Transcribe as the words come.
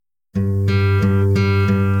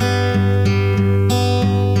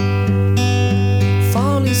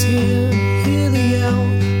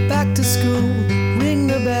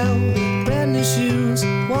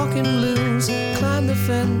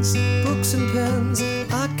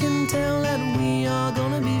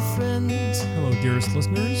podcast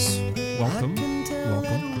listeners. Welcome.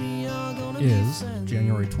 It is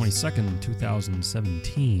January 22nd,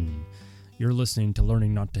 2017. You're listening to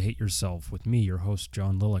Learning Not to Hate Yourself with me, your host,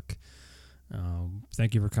 John Lillick.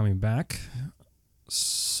 Thank you for coming back.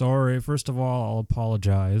 Sorry, first of all, I'll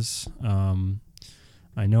apologize.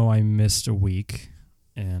 I know I missed a week,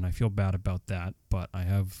 and I feel bad about that, but I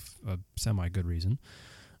have a semi-good reason.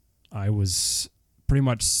 I've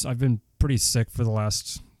been pretty sick for the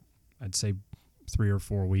last, I'd say, 3 or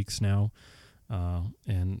 4 weeks now,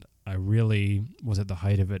 and I really was at the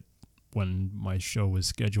height of it when my show was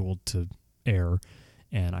scheduled to air,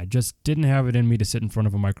 and I just didn't have it in me to sit in front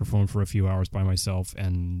of a microphone for a few hours by myself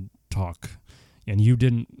and talk. And you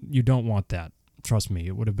don't want that. Trust me,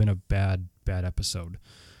 it would have been a bad episode.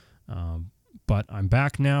 But I'm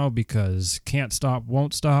back now because can't stop,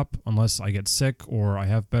 won't stop unless I get sick or I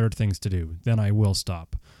have better things to do. Then I will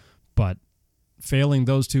stop. But failing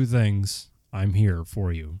those two things, I'm here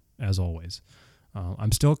for you, as always.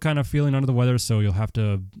 I'm still kind of feeling under the weather, so you'll have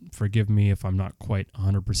to forgive me if I'm not quite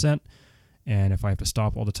 100%. And if I have to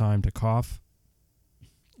stop all the time to cough,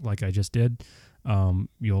 like I just did,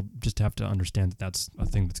 you'll just have to understand that that's a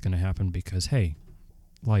thing that's going to happen because, hey,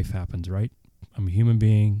 life happens, right? I'm a human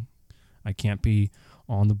being. I can't be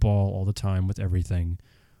on the ball all the time with everything.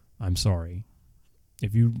 I'm sorry.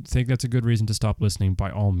 If you think that's a good reason to stop listening,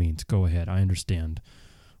 by all means, go ahead. I understand.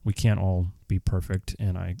 We can't all be perfect,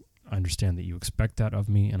 and I understand that you expect that of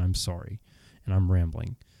me, and I'm sorry. And I'm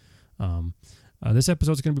rambling. This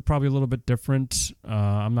episode's going to be probably a little bit different.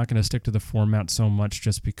 I'm not going to stick to the format so much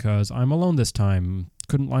just because I'm alone this time.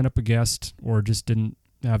 Couldn't line up a guest or just didn't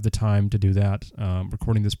have the time to do that.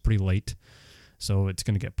 Recording this pretty late, so it's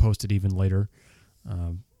going to get posted even later.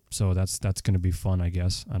 So that's going to be fun, I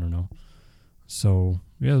guess. I don't know. So,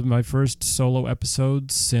 yeah, my first solo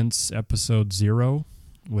episode since episode 0,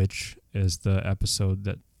 which is the episode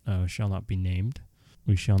that shall not be named.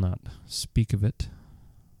 We shall not speak of it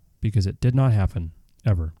because it did not happen,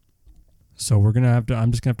 ever. So I'm just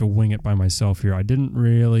going to have to wing it by myself here. I didn't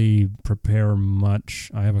really prepare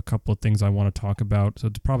much. I have a couple of things I want to talk about, so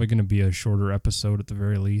it's probably going to be a shorter episode at the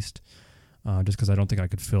very least, just because I don't think I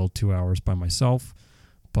could fill 2 hours by myself,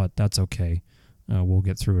 but that's okay. We'll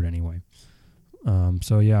get through it anyway.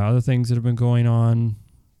 So yeah, other things that have been going on,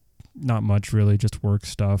 not much really, just work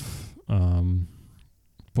stuff.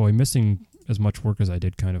 Boy, missing as much work as I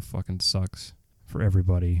did kind of fucking sucks for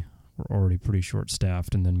everybody. We're already pretty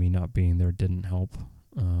short-staffed, and then me not being there didn't help.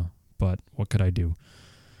 But what could I do?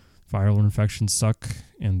 Viral infections suck,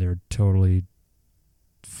 and they're totally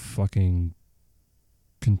fucking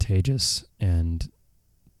contagious, and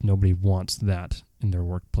nobody wants that in their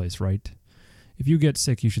workplace, right? If you get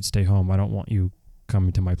sick, you should stay home. I don't want you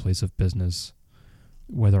coming to my place of business,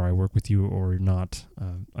 whether I work with you or not.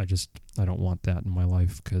 I don't want that in my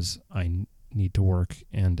life because I need to work,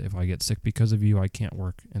 and if I get sick because of you, I can't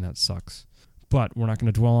work, and that sucks. But we're not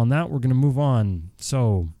going to dwell on that. We're going to move on.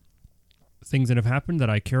 So, things that have happened that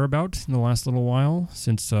I care about in the last little while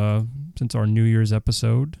since our New Year's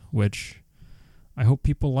episode, which I hope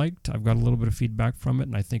people liked. I've got a little bit of feedback from it,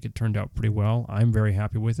 and I think it turned out pretty well. I'm very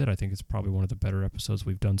happy with it. I think it's probably one of the better episodes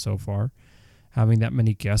we've done so far. Having that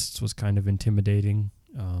many guests was kind of intimidating.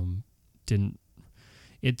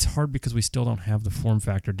 It's hard because we still don't have the form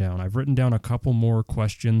factor down. I've written down a couple more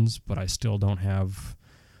questions, but I still don't have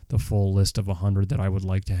the full list of 100 that I would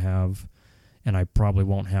like to have, and I probably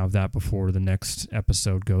won't have that before the next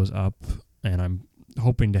episode goes up, and I'm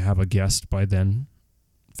hoping to have a guest by then.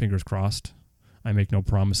 Fingers crossed. I make no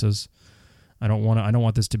promises. I don't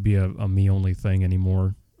want this to be a me-only thing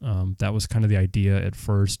anymore. That was kind of the idea at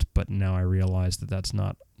first, but now I realize that that's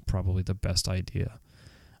not probably the best idea.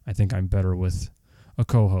 I think I'm better with a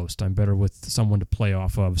co-host. I'm better with someone to play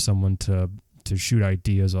off of, someone to shoot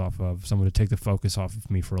ideas off of, someone to take the focus off of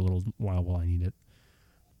me for a little while I need it.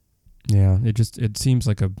 Yeah, it seems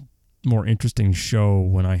like a more interesting show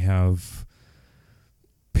when I have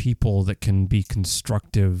people that can be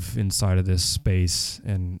constructive inside of this space,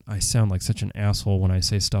 and I sound like such an asshole when I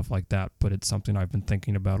say stuff like that, but it's something I've been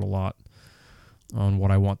thinking about a lot on what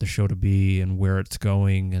I want the show to be and where it's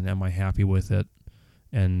going, and am I happy with it?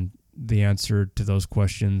 And the answer to those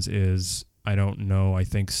questions is I don't know, I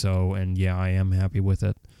think so, and yeah, I am happy with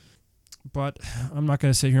it. But I'm not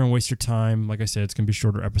going to sit here and waste your time. Like I said, it's going to be a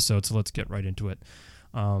shorter episode, so let's get right into it.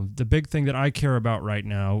 The big thing that I care about right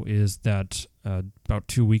now is that about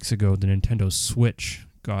 2 weeks ago, the Nintendo Switch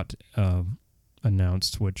got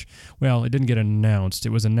announced, which, well, it didn't get announced. It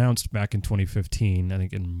was announced back in 2015, I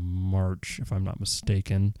think in March, if I'm not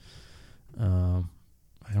mistaken.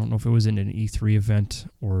 I don't know if it was in an E3 event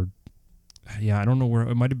or I don't know where,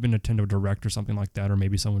 it might have been Nintendo Direct or something like that, or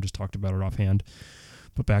maybe someone just talked about it offhand.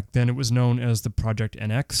 But back then it was known as the Project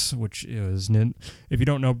NX, which is, if you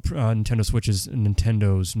don't know, Nintendo Switch is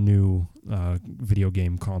Nintendo's new video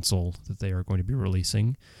game console that they are going to be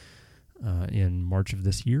releasing in March of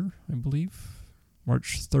this year, I believe.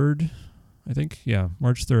 March 3rd, I think. Yeah,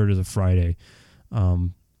 March 3rd is a Friday.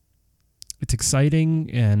 It's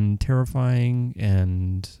exciting and terrifying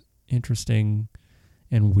and interesting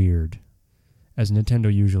and weird, as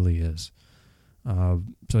Nintendo usually is.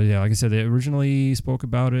 So yeah, like I said, they originally spoke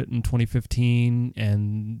about it in 2015,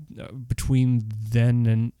 and between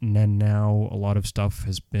then and now, a lot of stuff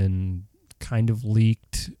has been kind of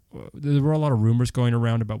leaked. There were a lot of rumors going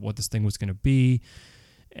around about what this thing was going to be,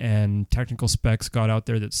 and technical specs got out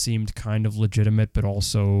there that seemed kind of legitimate, but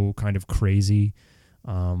also kind of crazy.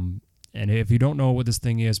 And if you don't know what this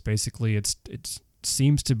thing is, basically it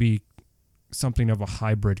seems to be something of a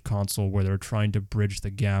hybrid console where they're trying to bridge the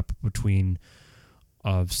gap between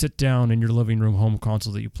sit down in your living room home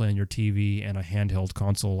console that you play on your TV and a handheld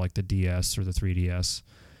console like the DS or the 3DS.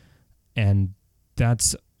 And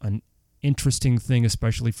that's an interesting thing,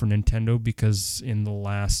 especially for Nintendo, because in the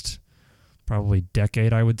last probably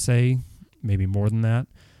decade, I would say, maybe more than that,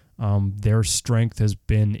 their strength has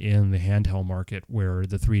been in the handheld market, where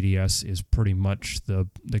the 3DS is pretty much the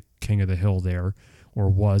king of the hill there, or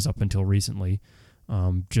was up until recently.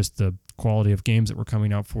 Just the quality of games that were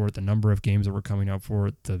coming out for it, the number of games that were coming out for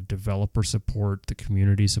it, the developer support, the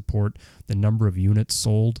community support, the number of units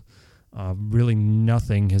sold. Really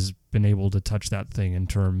nothing has been able to touch that thing in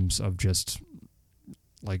terms of just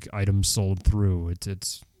like items sold through.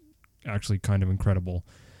 It's actually kind of incredible.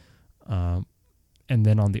 And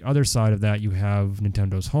then on the other side of that, you have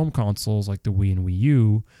Nintendo's home consoles like the Wii and Wii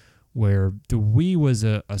U, where the Wii was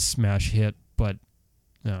a smash hit, but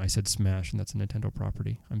no, I said Smash, and that's a Nintendo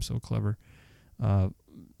property. I'm so clever. The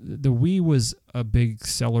Wii was a big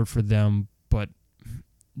seller for them, but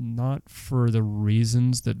not for the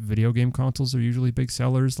reasons that video game consoles are usually big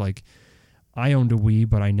sellers. Like, I owned a Wii,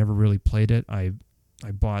 but I never really played it. I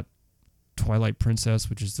bought Twilight Princess,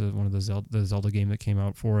 which is one of the Zelda game that came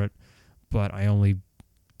out for it, but I only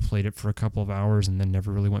played it for a couple of hours and then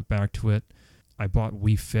never really went back to it. I bought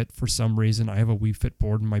Wii Fit for some reason. I have a Wii Fit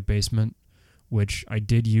board in my basement, which I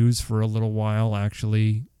did use for a little while,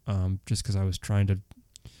 actually, just because I was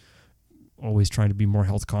always trying to be more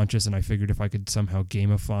health conscious, and I figured if I could somehow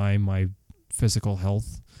gamify my physical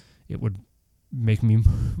health, it would make me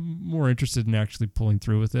more interested in actually pulling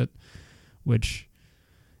through with it, which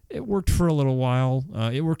it worked for a little while.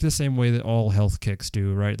 It worked the same way that all health kicks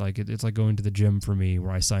do, right? Like it's like going to the gym for me,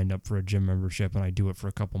 where I signed up for a gym membership and I do it for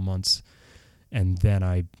a couple months, and then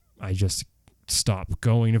I just stop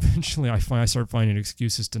going. Eventually I start finding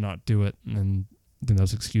excuses to not do it, and then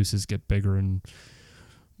those excuses get bigger and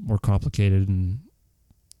more complicated, and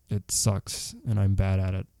it sucks, and I'm bad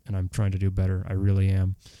at it, and I'm trying to do better. I really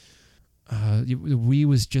am. Wii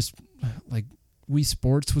was just like, Wii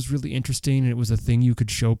Sports was really interesting, and it was a thing you could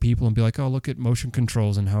show people and be like, oh, look at motion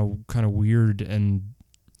controls and how kind of weird and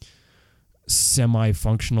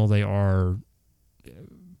semi-functional they are,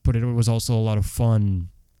 but it was also a lot of fun.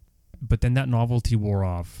 But then that novelty wore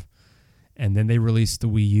off, and then they released the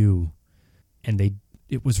Wii U, and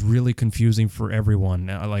it was really confusing for everyone.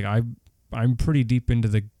 Like I'm pretty deep into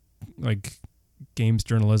the games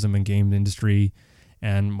journalism and game industry,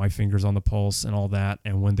 and my fingers on the pulse and all that.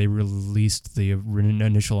 And when they released the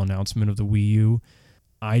initial announcement of the Wii U,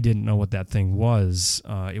 I didn't know what that thing was.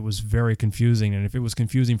 It was very confusing, and if it was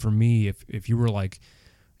confusing for me, if you were like,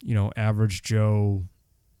 average Joe,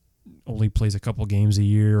 only plays a couple games a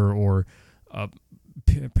year, or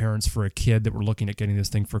parents for a kid that were looking at getting this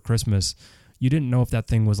thing for Christmas, you didn't know if that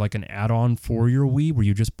thing was like an add-on for your Wii. Were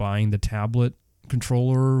you just buying the tablet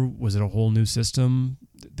controller? Was it a whole new system?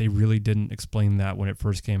 They really didn't explain that when it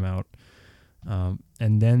first came out.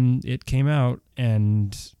 And then it came out,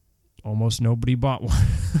 and almost nobody bought one.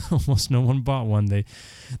 Almost no one bought one. They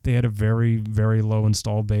had a very, very low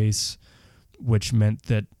install base, which meant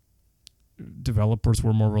that developers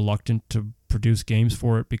were more reluctant to produce games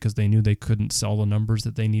for it because they knew they couldn't sell the numbers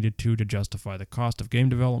that they needed to justify the cost of game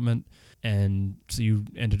development. And so you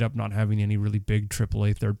ended up not having any really big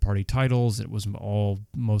AAA third-party titles. It was all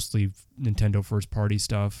mostly Nintendo first-party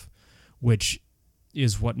stuff, which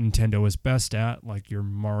is what Nintendo is best at, like your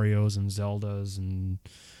Marios and Zeldas and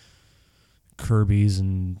Kirby's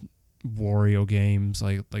and Wario games.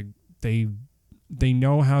 Like they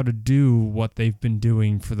know how to do what they've been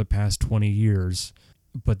doing for the past 20 years,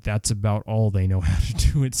 but that's about all they know how to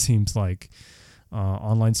do, it seems like.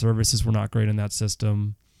 Online services were not great in that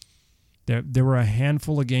system. There were a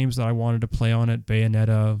handful of games that I wanted to play on it.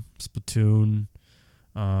 Bayonetta, Splatoon,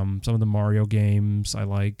 some of the Mario games I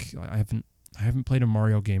like. I haven't played a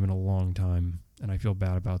Mario game in a long time, and I feel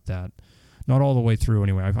bad about that. Not all the way through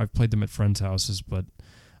anyway. I've played them at friends' houses, but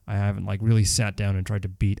I haven't like really sat down and tried to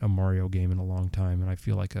beat a Mario game in a long time, and I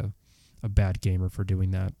feel like a bad gamer for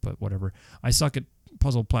doing that, but whatever. I suck at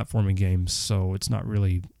puzzle platforming games, so it's not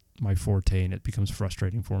really my forte, and it becomes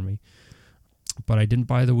frustrating for me. But I didn't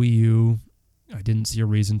buy the Wii U. I didn't see a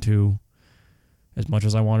reason to. As much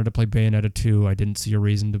as I wanted to play Bayonetta 2, I didn't see a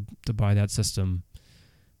reason to buy that system.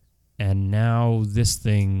 And now this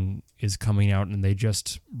thing is coming out, and they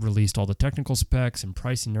just released all the technical specs and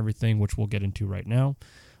pricing and everything, which we'll get into right now.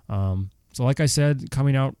 So like I said,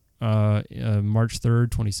 coming out March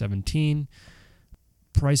 3rd, 2017.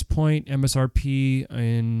 Price point, MSRP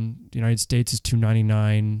in the United States is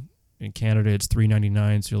 $299. In Canada, it's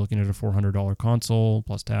 $399, so you're looking at a $400 console,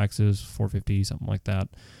 plus taxes, $450, something like that.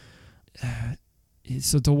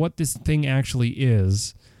 So to what this thing actually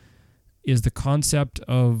is the concept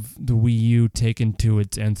of the Wii U taken to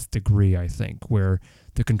its nth degree, I think, where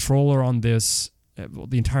the controller on this,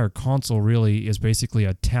 the entire console really is basically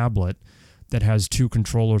a tablet that has two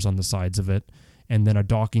controllers on the sides of it, and then a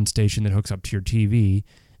docking station that hooks up to your TV.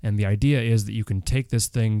 And the idea is that you can take this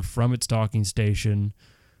thing from its docking station,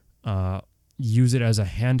 use it as a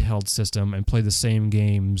handheld system, and play the same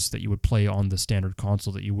games that you would play on the standard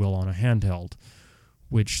console that you will on a handheld,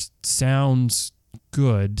 which sounds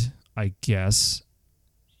good, I guess,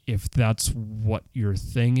 if that's what your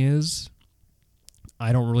thing is.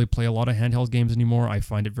 I don't really play a lot of handheld games anymore. I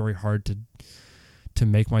find it very hard to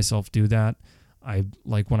make myself do that. I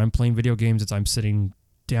like when I'm playing video games, I'm sitting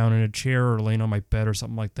down in a chair or laying on my bed or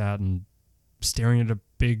something like that and staring at a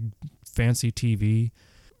big fancy TV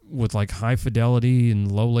with like high fidelity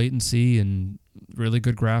and low latency and really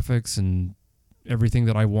good graphics and everything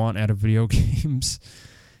that I want out of video games.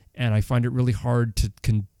 And I find it really hard to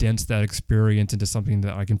condense that experience into something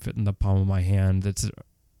that I can fit in the palm of my hand. That's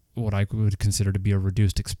what I would consider to be a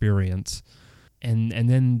reduced experience. And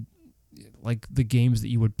then like the games that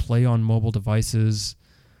you would play on mobile devices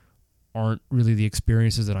aren't really the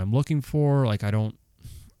experiences that I'm looking for. Like I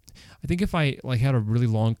think if I like had a really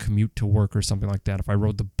long commute to work or something like that, if I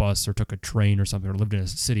rode the bus or took a train or something, or lived in a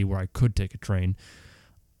city where I could take a train,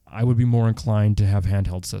 I would be more inclined to have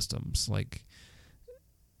handheld systems.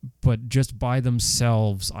 But just by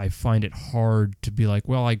themselves, I find it hard to be like,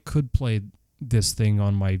 well, I could play this thing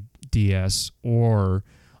on my DS, or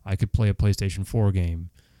I could play a PlayStation 4 game.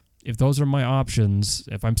 If those are my options,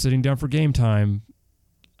 if I'm sitting down for game time,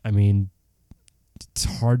 I mean, it's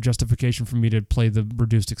hard justification for me to play the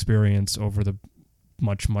reduced experience over the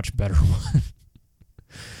much, much better one.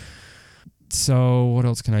 So what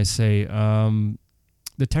else can I say?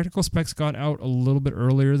 The technical specs got out a little bit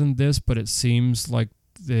earlier than this, but it seems like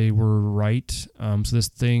they were right. So this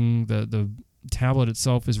thing, the tablet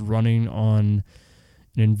itself is running on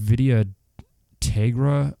an NVIDIA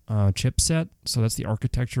Tegra chipset. So that's the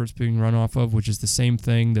architecture it's being run off of, which is the same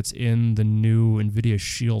thing that's in the new NVIDIA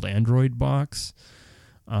Shield Android box.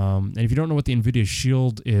 And if you don't know what the NVIDIA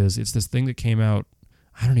Shield is, it's this thing that came out,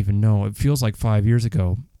 I don't even know, it feels like 5 years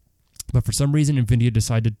ago. But for some reason, NVIDIA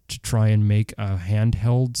decided to try and make a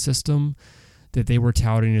handheld system that they were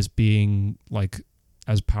touting as being like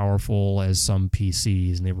as powerful as some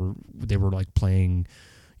PCs, and they were like playing,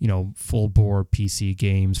 full bore PC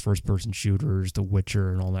games, first person shooters, The Witcher,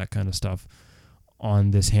 and all that kind of stuff on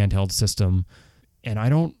this handheld system. And I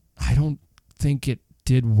don't think it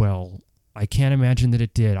did well. I can't imagine that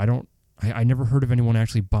it did. I never heard of anyone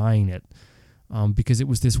actually buying it, because it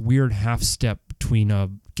was this weird half step between a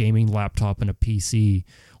gaming laptop and a PC,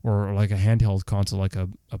 or like a handheld console, like a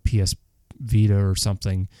PS Vita or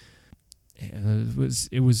something. And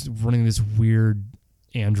it was running this weird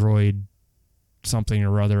Android something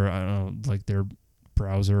or other, I don't know, like their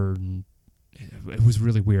browser, and it was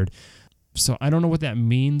really weird. So I don't know what that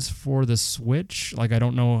means for the Switch. Like I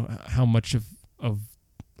don't know how much of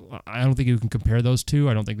I don't think you can compare those two.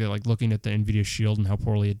 I don't think they're like looking at the NVIDIA Shield and how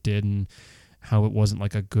poorly it did and how it wasn't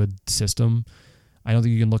like a good system. I don't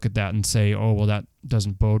think you can look at that and say, oh, well, that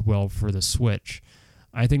doesn't bode well for the Switch.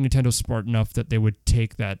 I think Nintendo's smart enough that they would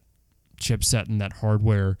take that chipset and that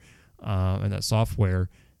hardware and that software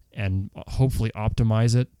and hopefully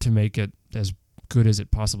optimize it to make it as good as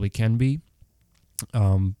it possibly can be.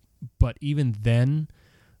 But even then,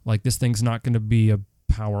 like this thing's not going to be a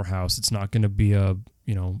powerhouse. It's not going to be a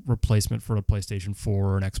replacement for a PlayStation 4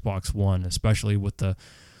 or an Xbox One, especially with the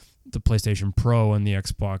PlayStation Pro and the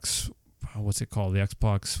Xbox, what's it called? The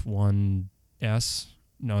Xbox One S,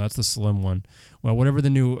 No, that's the slim one. Well, whatever the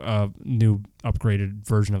new upgraded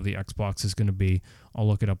version of the Xbox is going to be, I'll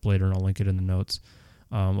look it up later and I'll link it in the notes.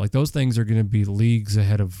 Like those things are going to be leagues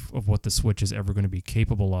ahead of what the Switch is ever going to be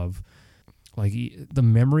capable of. Like the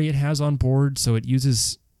memory it has on board, so it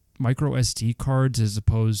uses micro SD cards as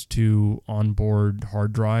opposed to onboard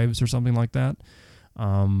hard drives or something like that,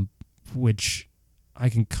 which I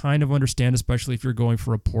can kind of understand, especially if you're going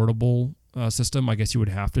for a portable system. I guess you would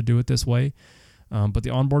have to do it this way. But the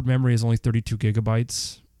onboard memory is only 32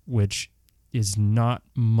 gigabytes, which is not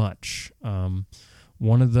much.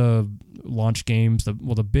 One of the launch games, the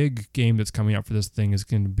big game that's coming out for this thing is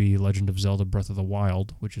going to be Legend of Zelda Breath of the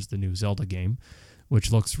Wild, which is the new Zelda game,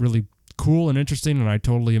 which looks really cool and interesting, and I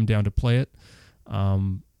totally am down to play it.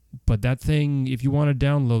 But that thing, if you want to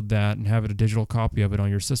download that and have a digital copy of it on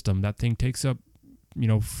your system, that thing takes up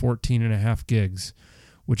 14.5 gigs,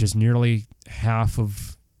 which is nearly half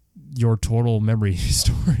of your total memory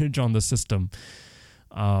storage on the system,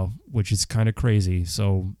 which is kind of crazy.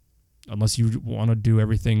 So unless you want to do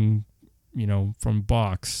everything, from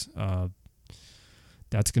box,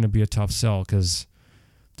 that's going to be a tough sell, because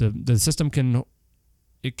the system can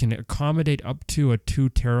accommodate up to a 2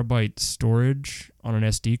 terabyte storage on an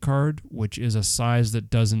SD card, which is a size that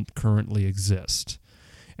doesn't currently exist,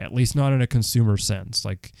 at least not in a consumer sense.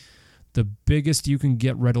 Like the biggest you can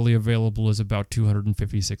get readily available is about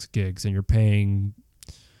 256 gigs, and you're paying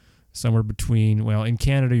somewhere between, in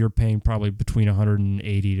Canada, you're paying probably between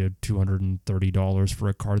 $180 to $230 for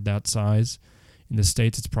a card that size. In the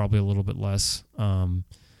States, it's probably a little bit less.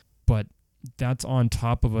 But that's on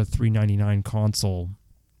top of a $399 console,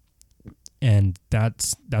 and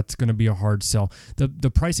that's going to be a hard sell.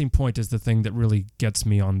 The pricing point is the thing that really gets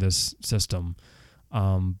me on this system.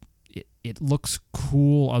 It looks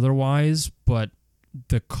cool otherwise, but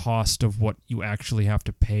the cost of what you actually have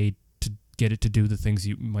to pay to get it to do the things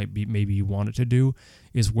maybe you want it to do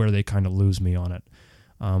is where they kind of lose me on it.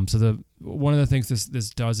 So one of the things this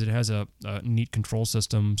does, it has a neat control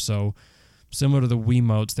system. So similar to the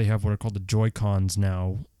Wiimotes, they have what are called the Joy-Cons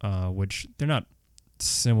now, which they're not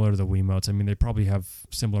similar to the Wiimotes. I mean, they probably have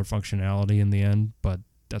similar functionality in the end, but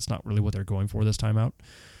that's not really what they're going for this time out.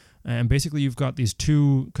 And basically, you've got these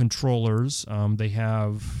two controllers. They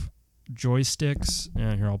have joysticks.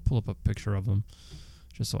 And here, I'll pull up a picture of them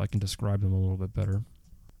just so I can describe them a little bit better.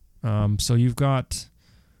 So you've got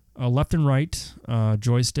a left and right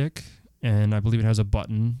joystick, and I believe it has a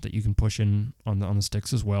button that you can push in on the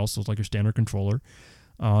sticks as well. So it's like your standard controller.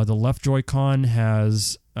 The left Joy-Con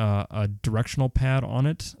has a directional pad on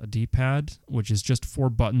it, a D-pad, which is just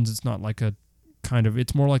 4 buttons. It's not like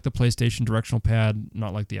it's more like the PlayStation directional pad,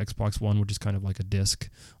 not like the Xbox One, which is kind of like a disc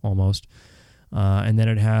almost. And then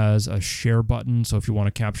it has a share button, so if you want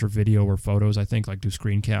to capture video or photos, I think, like do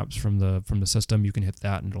screen caps from the system, you can hit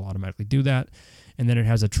that and it'll automatically do that. And then it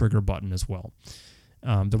has a trigger button as well.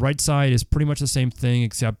 The right side is pretty much the same thing,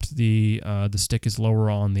 except the stick is lower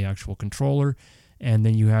on the actual controller, and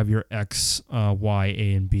then you have your X, Y,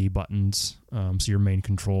 A, and B buttons, so your main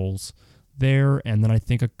controls there, and then I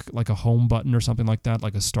think like a home button or something like that,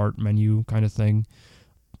 like a start menu kind of thing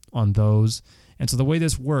on those. And so the way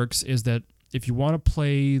this works is that if you want to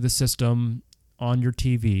play the system on your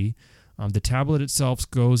TV, the tablet itself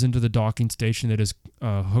goes into the docking station that is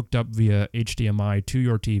hooked up via HDMI to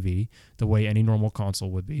your TV, the way any normal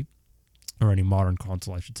console would be, or any modern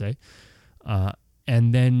console, I should say.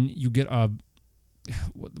 And then you get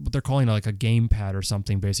what they're calling like a gamepad or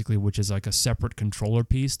something, basically, which is like a separate controller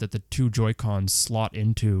piece that the two Joy-Cons slot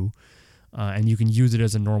into, and you can use it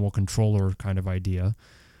as a normal controller kind of idea.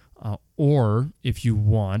 Or if you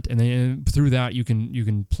want, and then through that you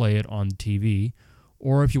can play it on TV.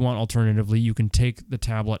 Or if you want, alternatively, you can take the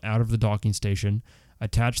tablet out of the docking station,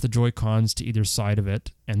 attach the Joy-Cons to either side of it,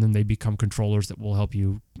 and then they become controllers that will help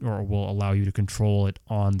you or will allow you to control it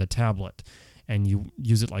on the tablet. And you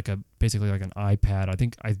use it basically like an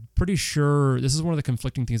iPad. I'm pretty sure this is one of the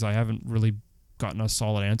conflicting things I haven't really gotten a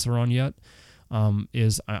solid answer on yet.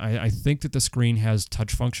 Is I think that the screen has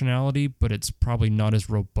touch functionality, but it's probably not as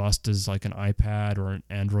robust as like an iPad or an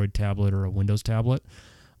Android tablet or a Windows tablet.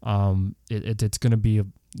 It's going to be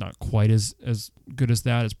not quite as good as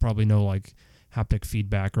that. It's probably no like haptic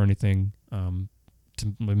feedback or anything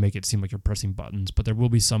to make it seem like you're pressing buttons, but there will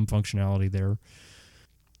be some functionality there.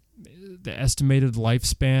 The estimated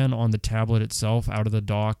lifespan on the tablet itself out of the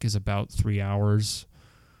dock is about 3 hours,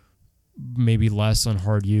 maybe less on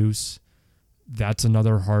hard use. That's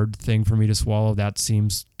another hard thing for me to swallow. That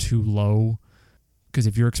seems too low, because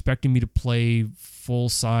if you're expecting me to play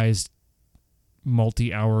full-sized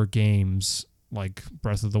multi-hour games like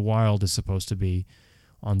Breath of the Wild is supposed to be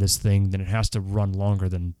on this thing, then it has to run longer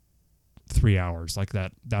than 3 hours. Like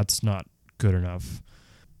that's not good enough.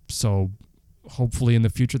 So hopefully in the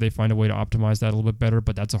future they find a way to optimize that a little bit better,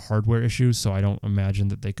 but that's a hardware issue, so I don't imagine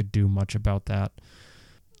that they could do much about that.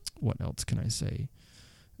 What else can I say?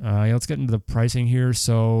 Let's get into the pricing here.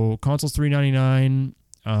 So console's $399.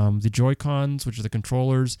 The Joy-Cons, which are the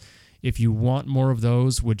controllers, if you want more of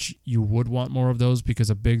those, which you would want more of those because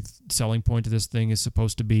a big selling point of this thing is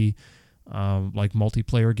supposed to be like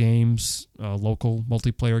multiplayer games, local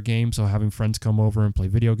multiplayer games, so having friends come over and play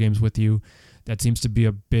video games with you. That seems to be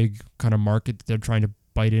a big kind of market that they're trying to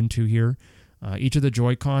bite into here. Each of the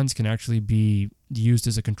Joy-Cons can actually be used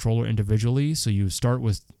as a controller individually, so you start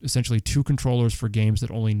with essentially 2 controllers for games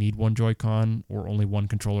that only need 1 Joy-Con, or only 1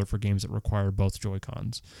 controller for games that require both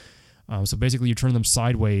Joy-Cons. So basically you turn them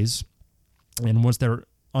sideways, and once they're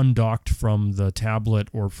undocked from the tablet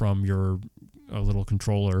or from your little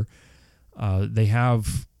controller, they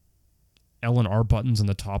have L and R buttons on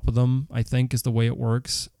the top of them, I think is the way it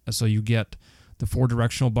works. So you get the 4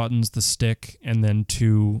 directional buttons, the stick, and then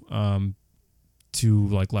two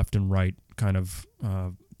like left and right kind of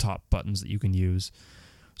top buttons that you can use.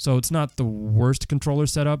 So it's not the worst controller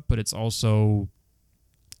setup, but it's also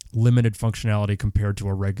limited functionality compared to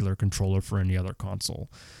a regular controller for any other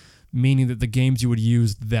console. Meaning that the games you would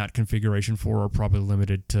use that configuration for are probably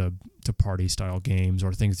limited to party-style games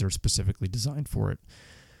or things that are specifically designed for it.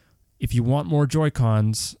 If you want more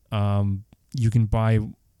Joy-Cons, you can buy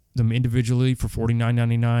them individually for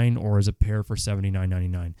 $49.99 or as a pair for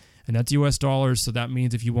 $79.99. And that's US dollars, so that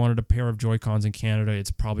means if you wanted a pair of Joy-Cons in Canada,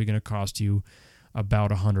 it's probably going to cost you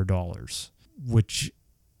about $100, which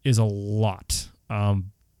is a lot.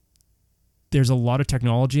 There's a lot of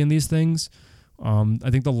technology in these things. I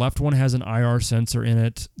think the left one has an IR sensor in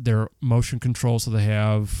it. They're motion control, so they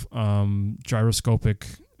have gyroscopic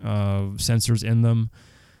sensors in them.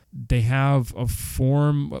 They have a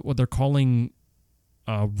form, what they're calling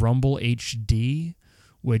Rumble HD,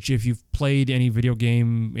 which if you've played any video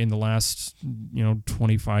game in the last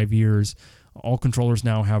 25 years, all controllers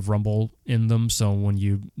now have Rumble in them. So when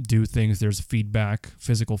you do things, there's feedback,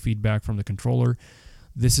 physical feedback from the controller.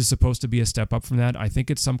 This is supposed to be a step up from that. I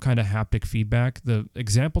think it's some kind of haptic feedback. The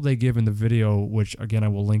example they give in the video, which again I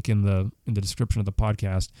will link in the description of the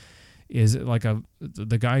podcast, is like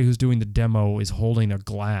the guy who's doing the demo is holding a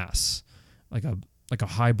glass, like a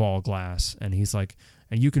highball glass, and he's like,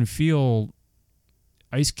 and you can feel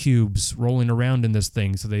ice cubes rolling around in this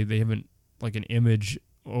thing. So they haven't like an image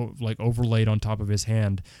like overlaid on top of his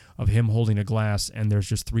hand of him holding a glass, and there's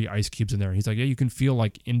just 3 ice cubes in there. And he's like, yeah, you can feel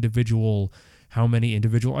like how many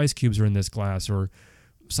individual ice cubes are in this glass or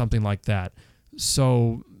something like that.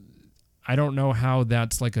 So I don't know how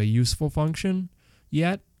that's like a useful function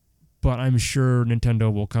yet, but I'm sure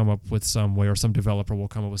Nintendo will come up with some way, or some developer will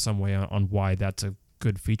come up with some way on why that's a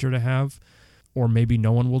good feature to have. Or maybe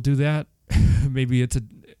no one will do that. Maybe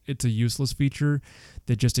it's a useless feature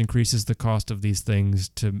that just increases the cost of these things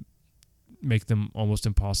to make them almost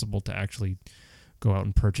impossible to actually go out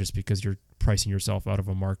and purchase because you're pricing yourself out of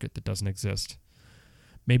a market that doesn't exist.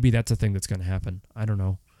 Maybe that's a thing that's going to happen. I don't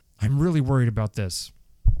know. I'm really worried about this.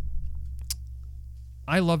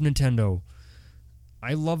 I love Nintendo.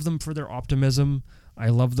 I love them for their optimism. I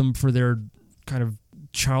love them for their kind of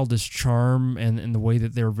childish charm and the way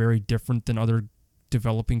that they're very different than other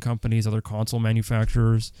developing companies, other console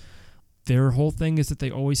manufacturers. Their whole thing is that they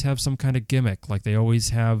always have some kind of gimmick. Like they always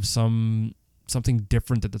have something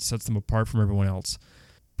different that sets them apart from everyone else.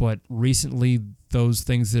 But recently, those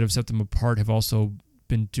things that have set them apart have also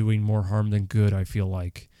been doing more harm than good, I feel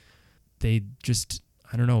like. They just,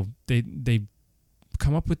 I don't know, they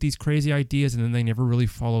come up with these crazy ideas and then they never really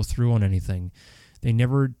follow through on anything. They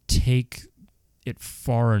never take it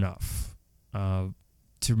far enough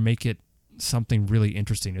to make it something really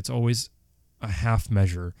interesting. It's always a half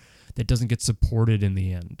measure that doesn't get supported in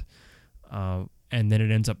the end. And then it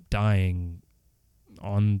ends up dying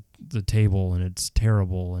on the table, and it's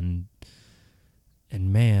terrible. And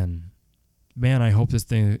man, I hope this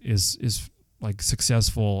thing is like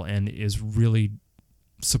successful and is really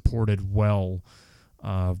supported well.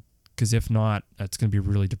 Because if not, that's going to be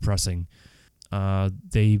really depressing.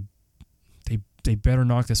 They better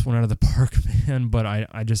knock this one out of the park, man. But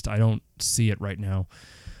I don't see it right now.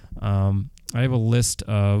 I have a list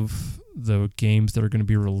of the games that are going to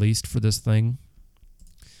be released for this thing,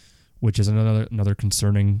 which is another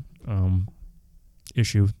concerning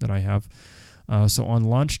issue that I have. So on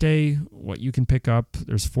launch day, what you can pick up,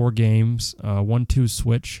 there's 4 games. 1-2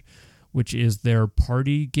 Switch, which is their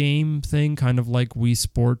party game thing, kind of like Wii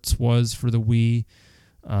Sports was for the Wii.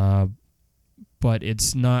 But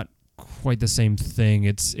it's not quite the same thing.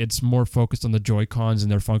 It's more focused on the Joy-Cons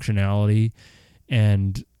and their functionality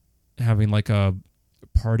and having like a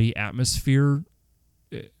party atmosphere.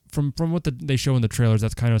 From what they show in the trailers,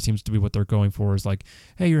 that kind of seems to be what they're going for, is like,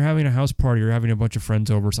 hey, you're having a house party, you're having a bunch of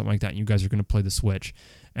friends over, something like that, and you guys are going to play the Switch.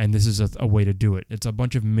 And this is a way to do it. It's a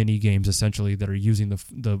bunch of mini games, essentially, that are using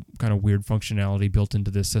the kind of weird functionality built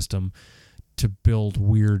into this system to build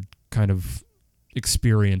weird kind of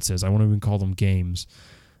experiences. I won't even call them games.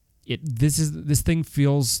 This thing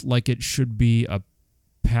feels like it should be a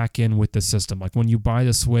pack in with the system. Like when you buy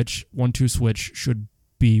the Switch, 1-2 Switch should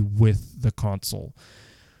be with the console.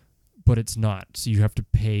 But it's not, so you have to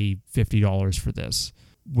pay $50 for this,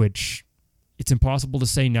 which it's impossible to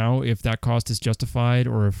say now if that cost is justified,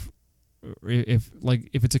 or if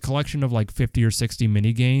it's a collection of like 50 or 60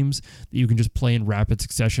 mini games that you can just play in rapid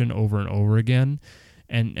succession over and over again,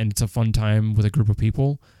 and it's a fun time with a group of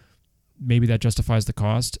people, maybe that justifies the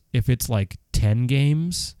cost. If it's like 10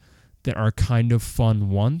 games that are kind of fun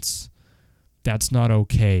once, that's not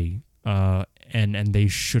okay, and they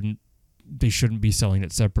shouldn't be selling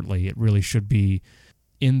it separately. It really should be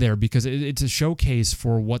in there because it's a showcase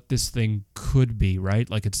for what this thing could be, right?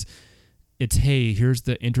 Like it's hey, here's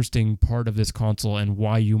the interesting part of this console and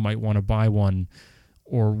why you might want to buy one,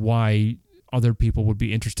 or why other people would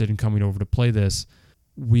be interested in coming over to play this.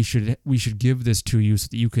 We should give this to you so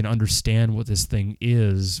that you can understand what this thing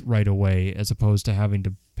is right away, as opposed to having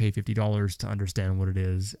to pay $50 to understand what it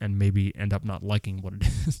is and maybe end up not liking what it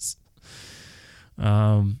is.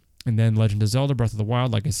 And then Legend of Zelda Breath of the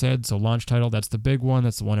Wild, like I said, so launch title, that's the big one.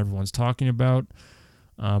 That's the one everyone's talking about.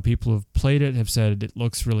 People who have played it have said it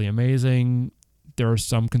looks really amazing. There are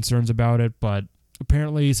some concerns about it, but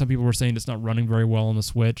apparently some people were saying it's not running very well on the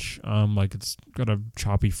Switch. Like it's got a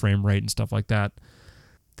choppy frame rate and stuff like that.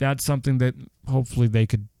 That's something that hopefully they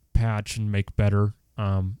could patch and make better.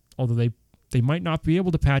 Although they might not be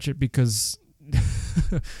able to patch it because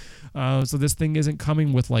so this thing isn't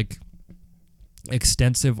coming with like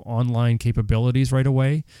extensive online capabilities right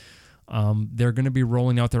away. They're going to be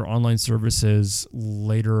rolling out their online services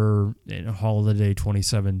later in holiday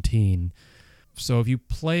 2017. So if you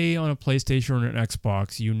play on a PlayStation or an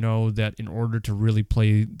Xbox, you know that in order to really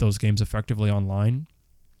play those games effectively online,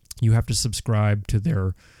 you have to subscribe to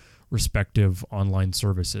their respective online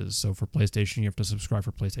services. So for PlayStation, you have to subscribe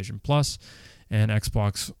for PlayStation Plus, and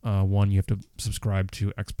Xbox One, you have to subscribe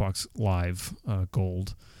to Xbox Live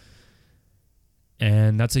Gold.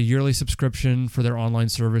 And that's a yearly subscription for their online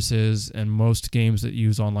services, and most games that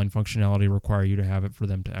use online functionality require you to have it for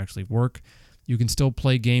them to actually work. You can still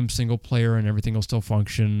play games single player, and everything will still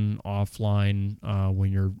function offline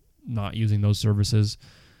when you're not using those services.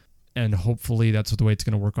 And hopefully that's the way it's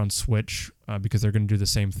going to work on Switch, because they're going to do the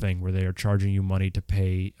same thing where they are charging you money to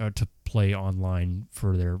pay to play online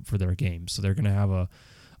for their games. So they're going to have a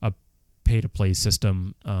pay-to-play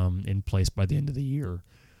system in place by the end of the year.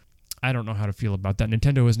 I don't know how to feel about that.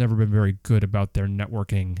 Nintendo has never been very good about their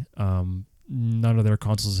networking. None of their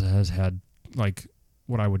consoles has had like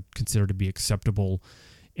what I would consider to be acceptable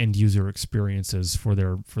end user experiences for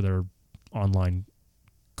their online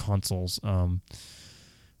consoles.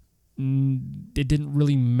 It didn't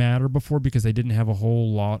really matter before because they didn't have a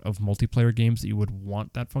whole lot of multiplayer games that you would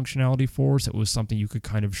want that functionality for. So it was something you could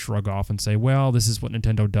kind of shrug off and say, well, this is what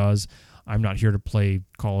Nintendo does. I'm not here to play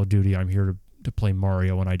Call of Duty. I'm here to play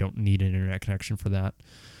Mario, and I don't need an internet connection for that.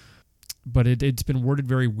 But it's been worded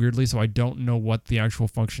very weirdly, so I don't know what the actual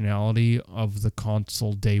functionality of the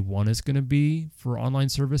console day one is going to be for online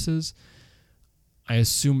services. I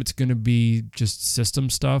assume it's going to be just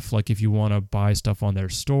system stuff, like if you want to buy stuff on their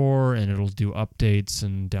store and it'll do updates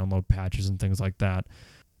and download patches and things like that.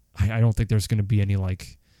 I don't think there's going to be any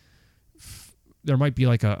like... There might be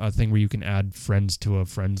like a thing where you can add friends to a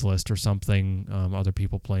friends list or something, other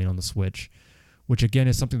people playing on the Switch, which again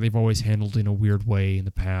is something they've always handled in a weird way in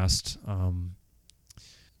the past.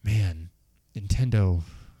 Man, Nintendo,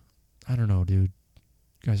 I don't know, dude.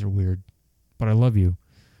 You guys are weird, but I love you.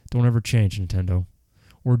 Don't ever change, Nintendo.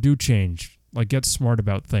 Or do change. Like, get smart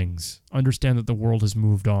about things. Understand that the world has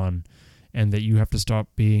moved on and that you have to stop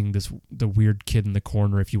being the weird kid in the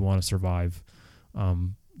corner if you want to survive.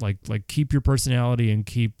 Like keep your personality and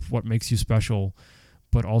keep what makes you special,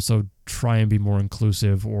 but also try and be more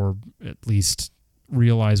inclusive, or at least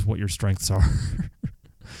realize what your strengths are.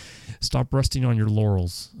 Stop resting on your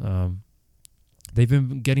laurels. They've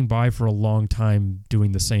been getting by for a long time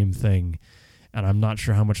doing the same thing, and I'm not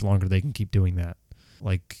sure how much longer they can keep doing that.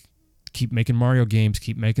 Like, keep making Mario games,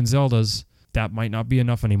 keep making Zeldas. That might not be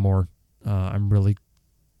enough anymore. I'm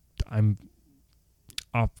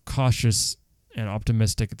cautious and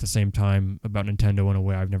optimistic at the same time about Nintendo in a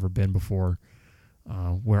way I've never been before,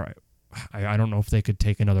 where I don't know if they could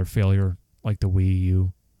take another failure like the Wii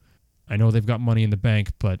U. I know they've got money in the bank,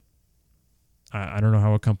 but I don't know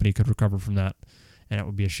how a company could recover from that, and it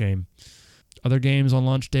would be a shame. Other games on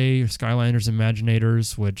launch day, Skylanders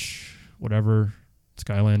Imaginators, which, whatever,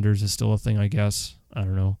 Skylanders is still a thing, I guess. I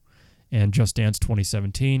don't know. And Just Dance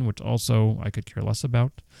 2017, which also I could care less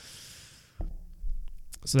about.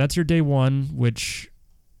 So that's your day one, which,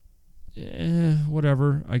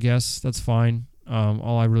 whatever, I guess. That's fine.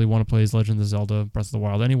 All I really want to play is Legend of Zelda Breath of the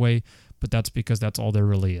Wild anyway, but that's because that's all there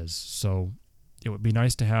really is. So it would be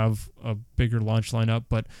nice to have a bigger launch lineup,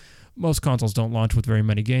 but most consoles don't launch with very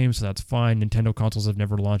many games, so that's fine. Nintendo consoles have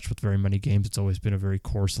never launched with very many games. It's always been a very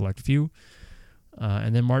core select few.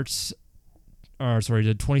 And then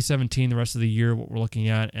 2017, the rest of the year, what we're looking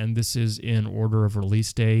at, and this is in order of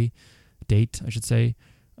release date, I should say.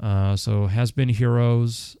 So Has Been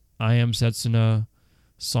Heroes, I Am Setsuna,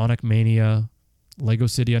 Sonic Mania, Lego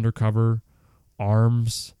City Undercover,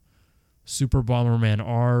 ARMS, Super Bomberman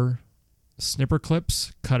R, Snipper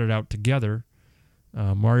Clips, Cut It Out Together,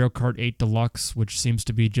 Mario Kart 8 Deluxe, which seems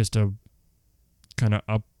to be just a kind of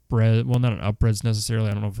upres, well, not an upres necessarily.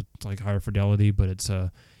 I don't know if it's like higher fidelity, but it's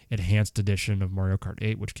a enhanced edition of Mario Kart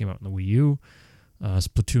 8, which came out in the Wii U.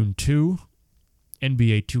 Splatoon 2,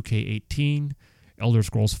 NBA 2K18, Elder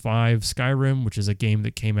Scrolls 5, Skyrim, which is a game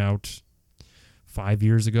that came out 5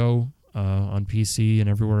 years ago on PC and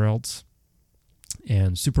everywhere else,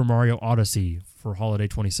 and Super Mario Odyssey for holiday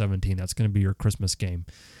 2017. That's going to be your Christmas game.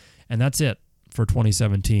 And that's it for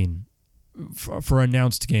 2017. For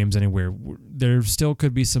announced games anywhere. There still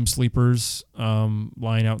could be some sleepers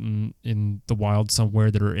lying out in the wild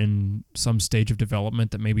somewhere that are in some stage of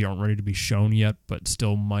development that maybe aren't ready to be shown yet, but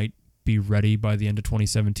still might be ready by the end of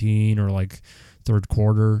 2017 or like third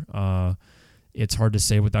quarter. It's hard to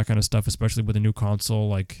say with that kind of stuff, especially with a new console.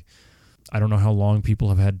 Like, I don't know how long people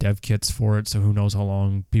have had dev kits for it, so who knows how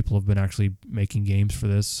long people have been actually making games for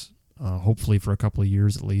this. Hopefully for a couple of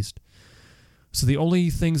years at least. So the only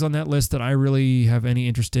things on that list that I really have any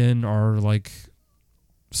interest in are like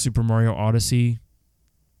Super Mario Odyssey,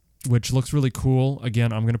 which looks really cool.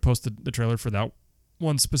 Again, I'm going to post the trailer for that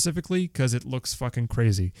one specifically because it looks fucking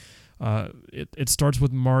crazy. It starts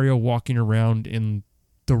with Mario walking around in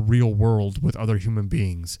the real world with other human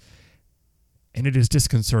beings. And it is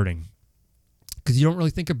disconcerting because you don't really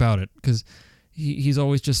think about it because he's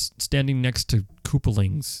always just standing next to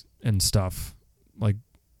Koopalings and stuff. Like,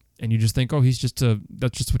 and you just think, oh,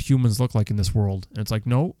 that's just what humans look like in this world. And it's like,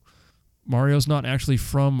 no, Mario's not actually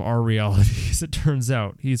from our reality, as it turns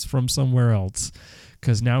out. He's from somewhere else.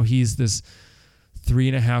 Because now he's this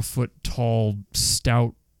 3.5 foot tall,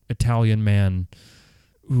 stout Italian man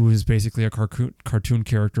who is basically a cartoon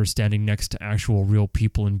character standing next to actual real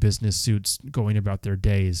people in business suits going about their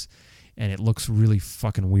days. And it looks really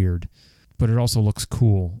fucking weird. But it also looks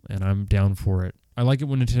cool, and I'm down for it. I like it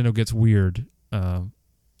when Nintendo gets weird,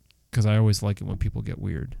 because I always like it when people get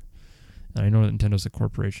weird. And I know that Nintendo's a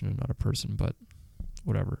corporation and not a person, but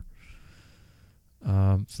whatever.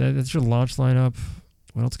 So that's your launch lineup.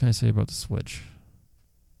 What else can I say about the Switch?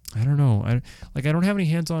 I don't know. I don't have any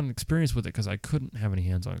hands-on experience with it because I couldn't have any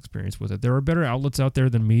hands-on experience with it. There are better outlets out there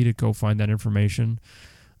than me to go find that information.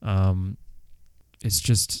 It's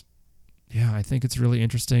just, yeah, I think it's really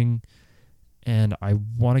interesting, and I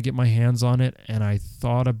want to get my hands on it, and I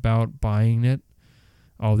thought about buying it.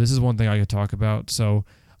 Oh, this is one thing I could talk about. So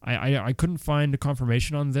I couldn't find a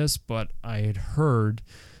confirmation on this, but I had heard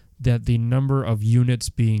that the number of units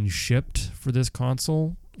being shipped for this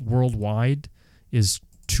console worldwide is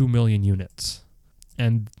 2 million units.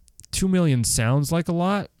 And 2 million sounds like a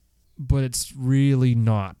lot, but it's really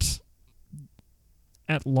not.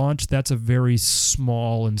 At launch, that's a very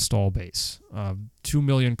small install base. 2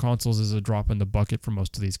 million consoles is a drop in the bucket for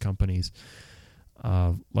most of these companies.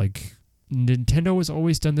 Like, Nintendo has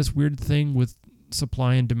always done this weird thing with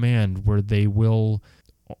supply and demand where they will,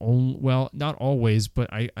 well, not always, but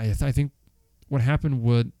I think what happened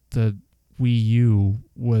with the Wii U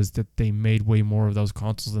was that they made way more of those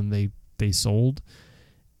consoles than they sold,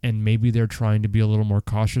 and maybe they're trying to be a little more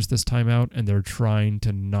cautious this time out, and they're trying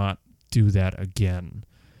to not do that again.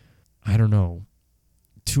 I don't know.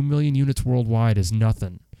 2 million units worldwide is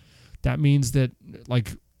nothing. That means that, like,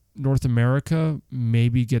 North America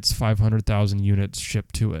maybe gets 500,000 units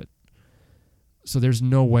shipped to it. So there's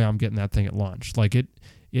no way I'm getting that thing at launch. Like, it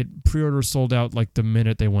pre-order sold out like the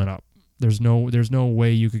minute they went up. There's no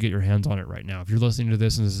way you could get your hands on it right now. If you're listening to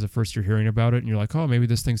this and this is the first you're hearing about it and you're like, oh, maybe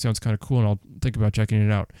this thing sounds kind of cool and I'll think about checking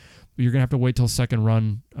it out. You're gonna have to wait till second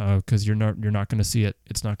run because you're not gonna see it.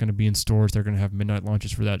 It's not gonna be in stores. They're gonna have midnight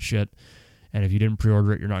launches for that shit. And if you didn't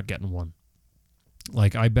pre-order it, you're not getting one.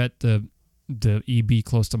 Like, I bet the EB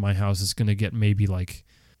close to my house is gonna get maybe like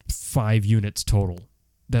 5 units total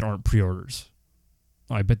that aren't pre-orders.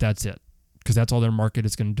 I bet that's it, because that's all their market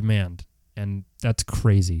is going to demand, and that's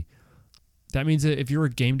crazy. That means that if you're a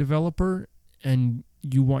game developer and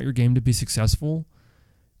you want your game to be successful,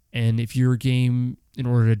 and if your game, in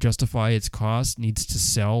order to justify its cost, needs to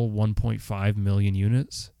sell 1.5 million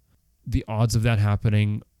units, the odds of that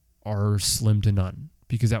happening are slim to none,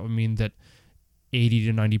 because that would mean that 80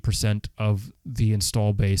 to 90% of the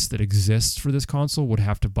install base that exists for this console would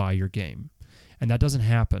have to buy your game. And that doesn't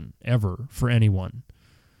happen ever for anyone.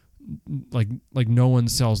 Like no one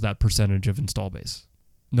sells that percentage of install base.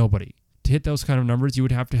 Nobody. To hit those kind of numbers, you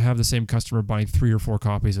would have to have the same customer buying 3 or 4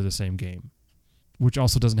 copies of the same game, which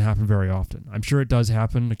also doesn't happen very often. I'm sure it does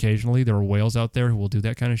happen occasionally. There are whales out there who will do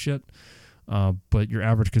that kind of shit, but your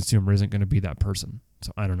average consumer isn't going to be that person.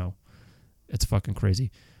 So I don't know. It's fucking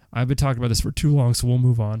crazy. I've been talking about this for too long, so we'll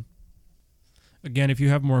move on. Again, if you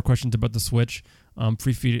have more questions about the Switch,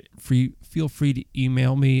 feel free to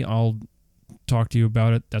email me. I'll talk to you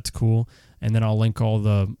about it. That's cool. And then I'll link all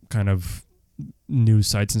the kind of news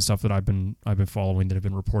sites and stuff that I've been following that have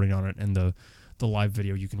been reporting on it, and the live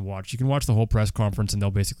video you can watch. You can watch the whole press conference, and they'll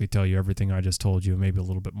basically tell you everything I just told you, maybe a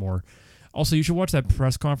little bit more. Also, you should watch that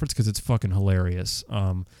press conference because it's fucking hilarious.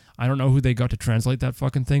 I don't know who they got to translate that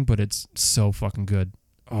fucking thing, but it's so fucking good.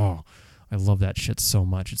 Oh, I love that shit so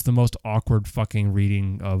much. It's the most awkward fucking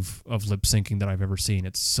reading of lip syncing that I've ever seen.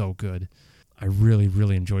 It's so good. I really,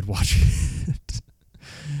 really enjoyed watching it.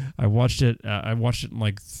 I watched it in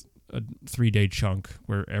like a 3-day chunk,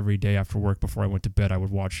 where every day after work before I went to bed, I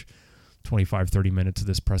would watch 25, 30 minutes of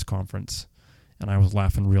this press conference. And I was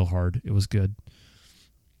laughing real hard. It was good.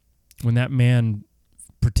 When that man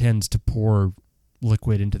pretends to pour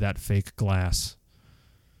liquid into that fake glass,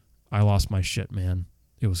 I lost my shit, man.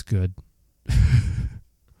 It was good.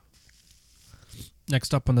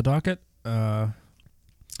 Next up on the docket, the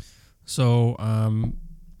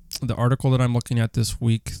article that I'm looking at this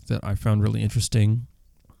week that I found really interesting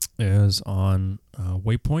is on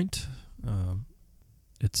Waypoint.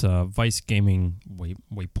 It's Vice Gaming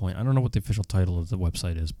Waypoint. I don't know what the official title of the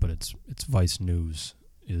website is, but it's Vice News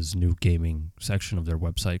is new gaming section of their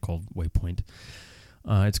website called Waypoint.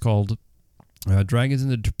 It's called Dragons in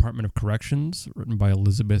the Department of Corrections, written by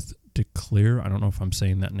Elizabeth DeClaire. I don't know if I'm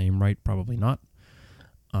saying that name right. Probably not.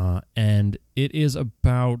 And it is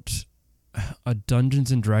about a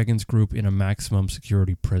Dungeons and Dragons group in a maximum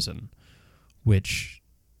security prison, which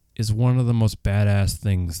is one of the most badass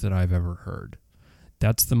things that I've ever heard.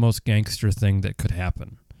 That's the most gangster thing that could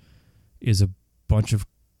happen, is a bunch of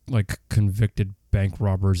like convicted bank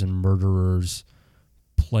robbers and murderers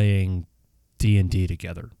playing D&D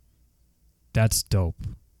together. That's dope.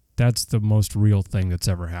 That's the most real thing that's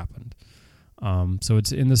ever happened. So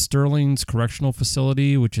it's in the Sterling's Correctional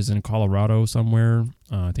Facility, which is in Colorado somewhere.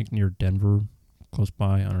 I think near Denver, close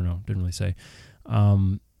by. I don't know. Didn't really say.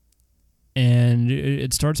 And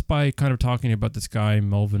it starts by kind of talking about this guy,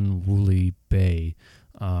 Melvin Woolley Bay,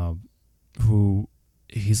 who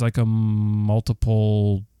he's like a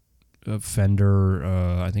multiple offender.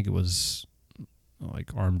 I think it was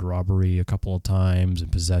like armed robbery a couple of times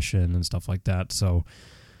and possession and stuff like that. So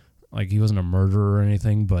like he wasn't a murderer or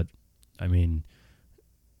anything, but I mean,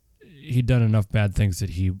 he'd done enough bad things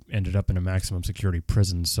that he ended up in a maximum security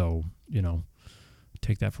prison. So, you know,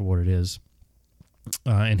 take that for what it is.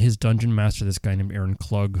 And his dungeon master, this guy named Aaron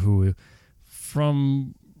Klug, who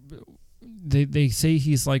they say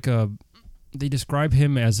he's like they describe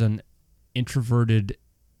him as an introverted,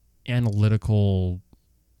 analytical,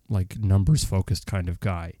 like numbers focused kind of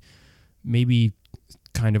guy, maybe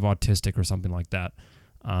kind of autistic or something like that.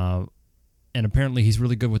 And apparently he's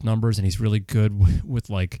really good with numbers, and he's really good with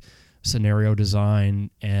like scenario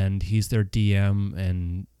design, and he's their DM,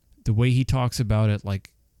 and the way he talks about it,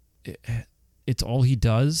 like it's all he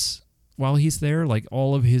does while he's there. Like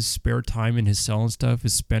all of his spare time in his cell and stuff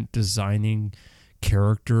is spent designing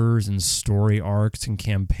characters and story arcs and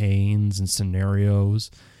campaigns and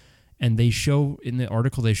scenarios. And they show in the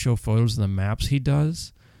article, they show photos of the maps he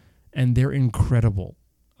does, and they're incredible.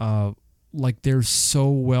 Like they're so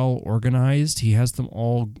well organized. He has them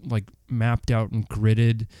all like mapped out and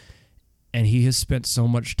gridded, and he has spent so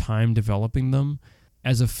much time developing them.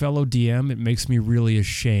 As a fellow DM, it makes me really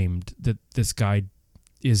ashamed that this guy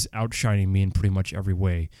is outshining me in pretty much every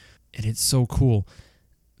way. And it's so cool.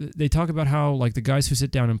 They talk about how like the guys who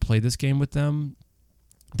sit down and play this game with them,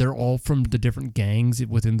 they're all from the different gangs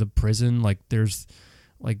within the prison. Like there's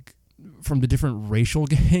like from the different racial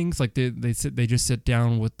gangs. Like they just sit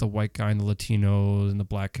down with the white guy and the Latinos and the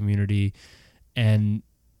black community, and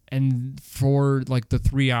for like the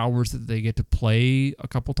 3 hours that they get to play a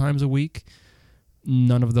couple times a week,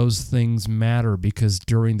 none of those things matter, because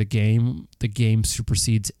during the game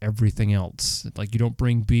supersedes everything else. Like, you don't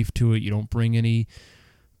bring beef to it, you don't bring any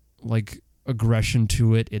like aggression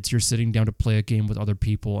to it. It's you're sitting down to play a game with other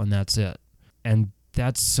people, and that's it. And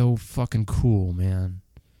that's so fucking cool, man.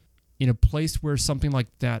 In a place where something like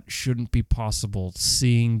that shouldn't be possible,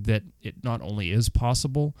 seeing that it not only is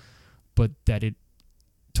possible, but that it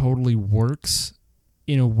totally works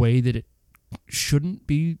in a way that it shouldn't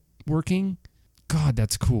be working. God,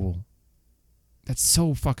 that's cool. That's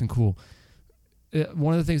so fucking cool.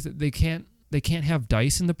 One of the things that they can't have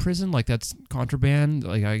dice in the prison, like that's contraband.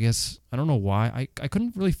 Like, I guess, I don't know why. I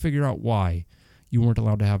couldn't really figure out why you weren't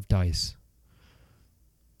allowed to have dice.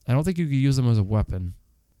 I don't think you could use them as a weapon.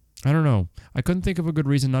 I don't know. I couldn't think of a good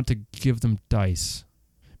reason not to give them dice.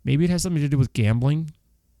 Maybe it has something to do with gambling.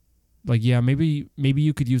 Like, yeah, maybe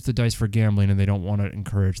you could use the dice for gambling and they don't want to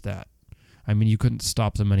encourage that. I mean, you couldn't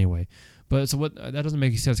stop them anyway. But so what? That doesn't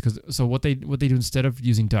make any sense, because so what they do instead of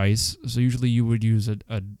using dice, so usually you would use a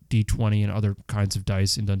D20 and other kinds of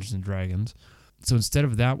dice in Dungeons and Dragons. So instead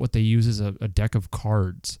of that, what they use is a deck of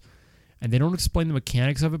cards. And they don't explain the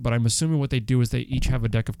mechanics of it, but I'm assuming what they do is they each have a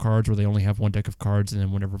deck of cards, or they only have one deck of cards, and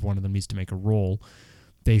then whenever one of them needs to make a roll,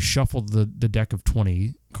 they shuffle the deck of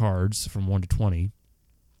 20 cards from 1 to 20,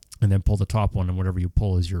 and then pull the top one, and whatever you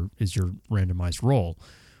pull is your randomized roll,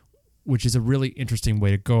 which is a really interesting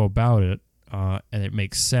way to go about it, and it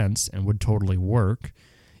makes sense and would totally work.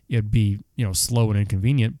 It'd be, slow and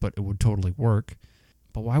inconvenient, but it would totally work.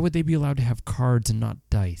 But why would they be allowed to have cards and not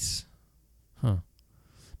dice? Huh.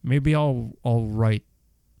 Maybe I'll write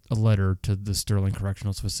a letter to the Sterling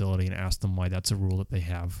Correctional Facility and ask them why that's a rule that they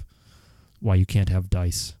have, why you can't have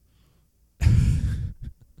dice.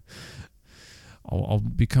 I'll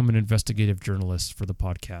become an investigative journalist for the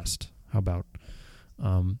podcast. How about?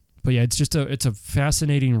 But yeah, it's a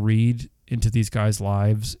fascinating read into these guys'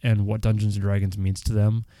 lives and what Dungeons and Dragons means to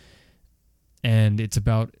them. And it's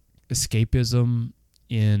about escapism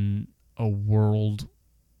in a world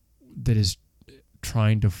that is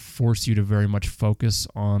trying to force you to very much focus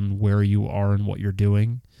on where you are and what you're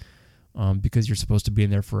doing, because you're supposed to be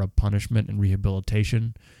in there for a punishment and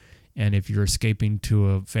rehabilitation. And if you're escaping to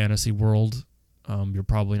a fantasy world, you're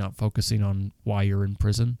probably not focusing on why you're in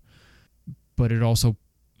prison. But it also,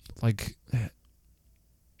 like,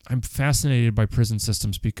 I'm fascinated by prison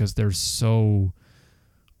systems because they're so,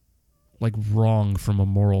 like, wrong from a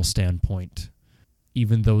moral standpoint.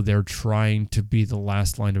 Even though they're trying to be the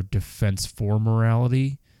last line of defense for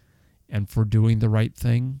morality and for doing the right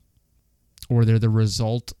thing, or they're the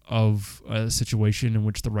result of a situation in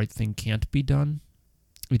which the right thing can't be done.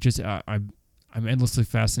 It just, I'm endlessly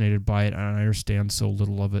fascinated by it, and I understand so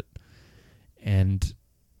little of it. And,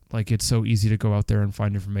 like, it's so easy to go out there and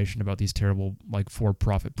find information about these terrible, like,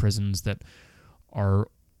 for-profit prisons that are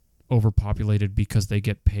overpopulated because they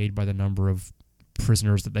get paid by the number of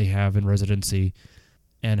prisoners that they have in residency,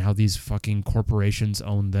 and how these fucking corporations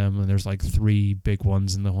own them. And there's like 3 big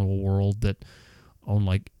ones in the whole world that own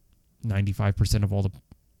like 95% of all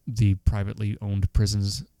the privately owned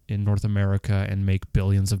prisons in North America and make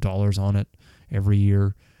billions of dollars on it every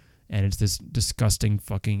year. And it's this disgusting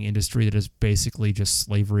fucking industry that is basically just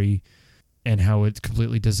slavery, and how it's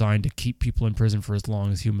completely designed to keep people in prison for as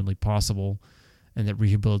long as humanly possible. And that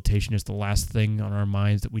rehabilitation is the last thing on our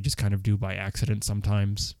minds that we just kind of do by accident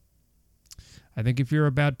sometimes. I think if you're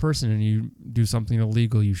a bad person and you do something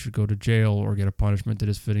illegal, you should go to jail or get a punishment that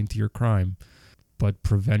is fitting to your crime. But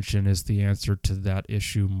prevention is the answer to that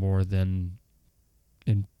issue more than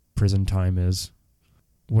in prison time is.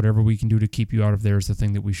 Whatever we can do to keep you out of there is the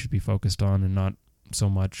thing that we should be focused on, and not so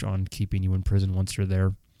much on keeping you in prison once you're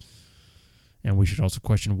there. And we should also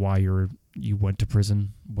question why you went to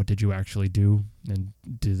prison. What did you actually do? And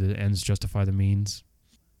do the ends justify the means?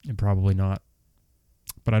 And probably not.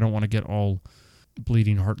 But I don't want to get all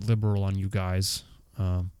bleeding heart liberal on you guys.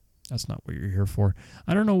 That's not what you're here for.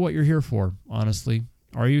 I don't know what you're here for, honestly.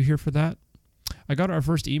 Are you here for that? I got our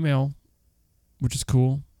first email, which is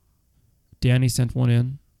cool. Danny sent one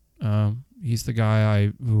in. He's the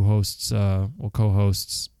guy who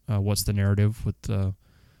co-hosts What's the Narrative with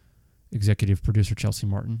executive producer Chelsea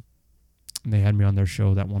Martin. And they had me on their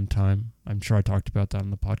show that one time. I'm sure I talked about that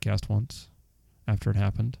on the podcast once after it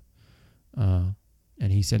happened.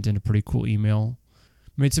 And he sent in a pretty cool email.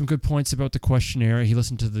 Made some good points about the questionnaire. He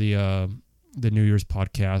listened to the New Year's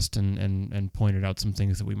podcast and pointed out some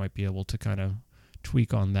things that we might be able to kind of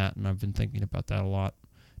tweak on that. And I've been thinking about that a lot,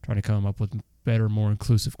 trying to come up with better, more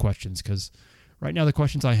inclusive questions, because right now the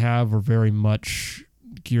questions I have are very much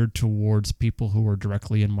geared towards people who are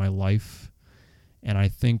directly in my life, and I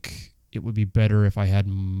think it would be better if I had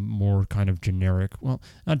more kind of generic, well,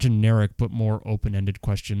 not generic, but more open-ended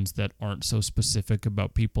questions that aren't so specific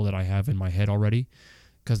about people that I have in my head already,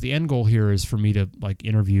 because the end goal here is for me to like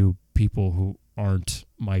interview people who aren't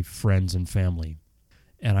my friends and family,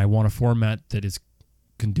 and I want a format that is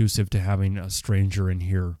conducive to having a stranger in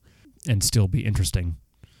here and still be interesting.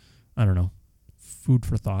 I don't know. Food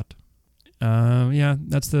for thought. Yeah,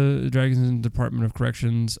 that's the Dragon's Department of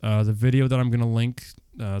Corrections. The video that I'm going to link,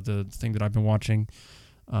 the thing that I've been watching,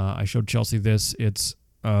 I showed Chelsea this. It's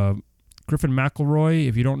Griffin McElroy.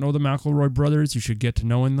 If you don't know the McElroy brothers, you should get to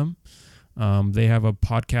knowing them. They have a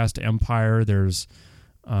podcast empire. There's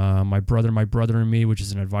My Brother and Me, which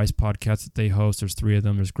is an advice podcast that they host. There's 3 of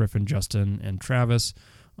them. There's Griffin, Justin, and Travis.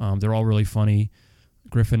 They're all really funny.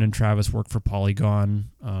 Griffin and Travis work for Polygon,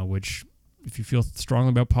 which if you feel strongly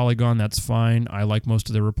about Polygon, that's fine. I like most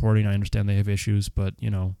of their reporting. I understand they have issues, but,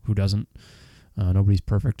 who doesn't? Nobody's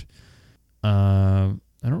perfect. I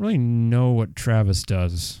don't really know what Travis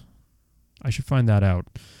does. I should find that out.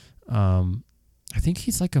 I think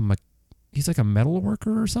he's like a metal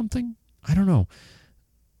worker or something. I don't know.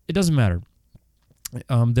 It doesn't matter.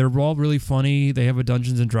 They're all really funny. They have a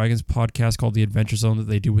Dungeons and Dragons podcast called The Adventure Zone that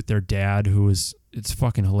they do with their dad, it's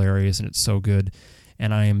fucking hilarious and it's so good.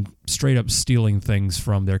 And I am straight up stealing things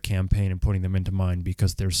from their campaign and putting them into mine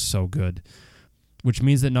because they're so good. Which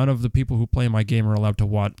means that none of the people who play my game are allowed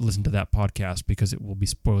to listen to that podcast because it will be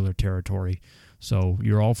spoiler territory. So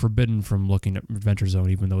you're all forbidden from looking at Adventure Zone,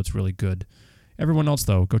 even though it's really good. Everyone else,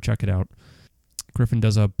 though, go check it out. Griffin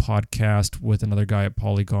does a podcast with another guy at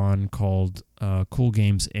Polygon called Cool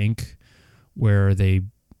Games Inc., where they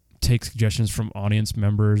take suggestions from audience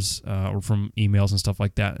members or from emails and stuff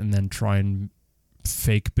like that, and then try and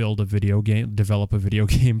fake develop a video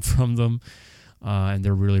game from them, and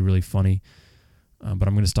they're really, really funny. But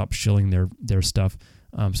I'm going to stop shilling their stuff.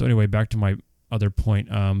 So anyway, back to my other point.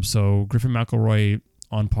 So Griffin McElroy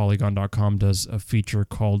on Polygon.com does a feature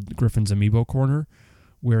called Griffin's Amiibo Corner,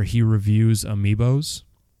 where he reviews amiibos.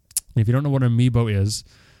 And if you don't know what an amiibo is,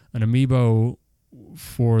 an amiibo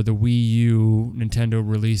for the Wii U, Nintendo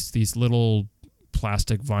released these little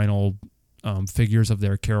plastic vinyl figures of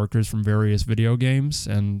their characters from various video games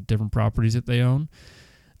and different properties that they own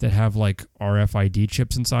that have like RFID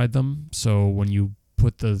chips inside them. So when you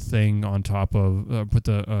put the thing on top of, put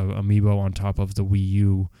the amiibo on top of the Wii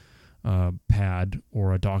U pad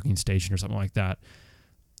or a docking station or something like that,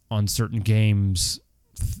 on certain games,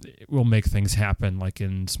 it will make things happen. Like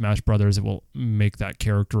in Smash Brothers, it will make that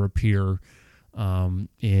character appear.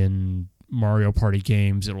 In Mario Party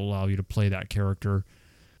games, it will allow you to play that character.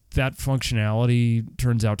 That functionality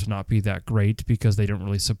turns out to not be that great because they don't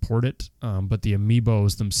really support it. But the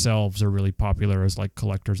amiibos themselves are really popular as like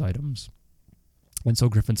collector's items. And so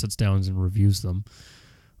Griffin sits down and reviews them.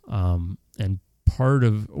 And part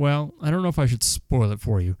of, well, I don't know if I should spoil it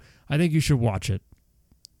for you. I think you should watch it.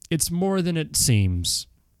 It's more than it seems.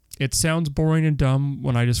 It sounds boring and dumb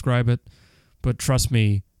when I describe it, but trust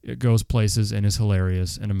me, it goes places and is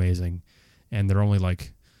hilarious and amazing. And they're only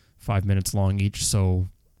like 5 minutes long each, so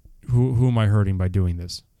who am I hurting by doing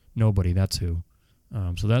this? Nobody, that's who.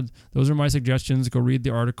 So those are my suggestions. Go read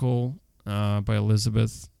the article by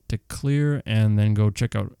Elizabeth DeClear, and then go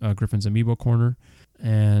check out Griffin's Amiibo Corner.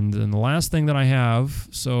 And then the last thing that I have,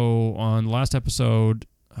 so on the last episode,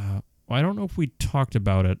 I don't know if we talked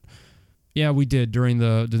about it. Yeah, we did during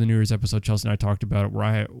the New Year's episode. Chelsea and I talked about it,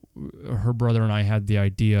 where her brother and I had the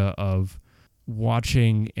idea of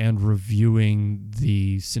watching and reviewing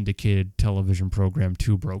the syndicated television program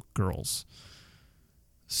Two Broke Girls.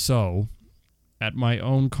 So, at my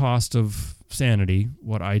own cost of sanity,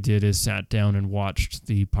 what I did is sat down and watched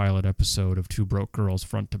the pilot episode of Two Broke Girls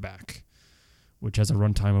front to back, which has a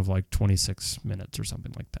runtime of like 26 minutes or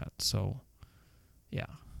something like that. So, yeah,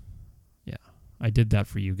 I did that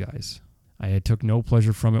for you guys. I took no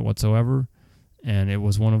pleasure from it whatsoever, and it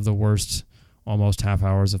was one of the worst almost half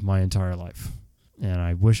hours of my entire life. And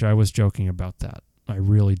I wish I was joking about that. I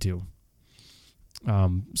really do.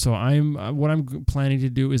 So what I'm planning to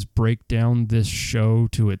do is break down this show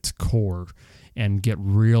to its core and get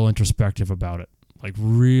real introspective about it. Like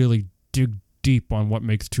really dig deep on what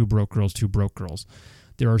makes Two Broke Girls Two Broke Girls.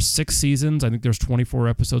 There are 6 seasons. I think there's 24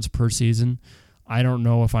 episodes per season. I don't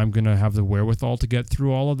know if I'm going to have the wherewithal to get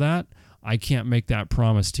through all of that. I can't make that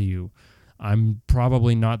promise to you. I'm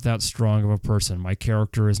probably not that strong of a person. My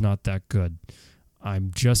character is not that good.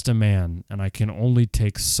 I'm just a man, and I can only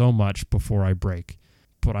take so much before I break.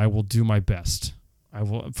 But I will do my best. I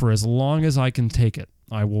will, for as long as I can take it,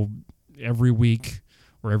 I will every week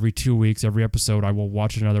or every 2 weeks, every episode, I will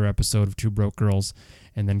watch another episode of Two Broke Girls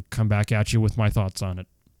and then come back at you with my thoughts on it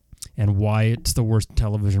and why it's the worst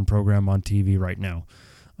television program on TV right now.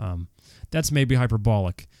 That's maybe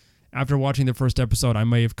hyperbolic. After watching the first episode, I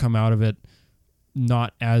may have come out of it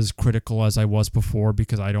not as critical as I was before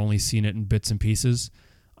because I'd only seen it in bits and pieces.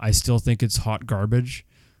 I still think it's hot garbage,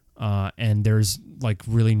 and there's like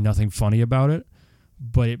really nothing funny about it,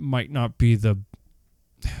 but it might not be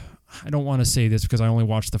I don't want to say this because I only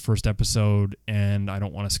watched the first episode and I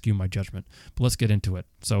don't want to skew my judgment, but let's get into it.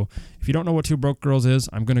 So if you don't know what Two Broke Girls is,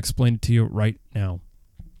 I'm going to explain it to you right now.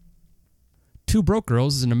 Two Broke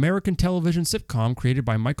Girls is an American television sitcom created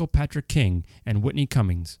by Michael Patrick King and Whitney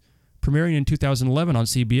Cummings. Premiering in 2011 on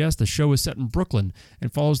CBS, the show is set in Brooklyn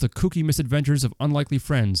and follows the kooky misadventures of unlikely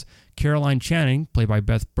friends, Caroline Channing, played by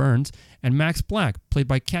Beth Burns, and Max Black, played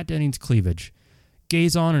by Kat Dennings Cleavage.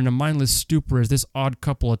 Gaze on in a mindless stupor as this odd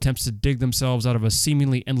couple attempts to dig themselves out of a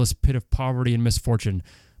seemingly endless pit of poverty and misfortune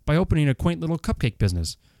by opening a quaint little cupcake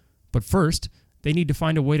business. But first, they need to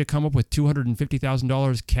find a way to come up with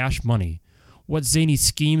 $250,000 cash money. What zany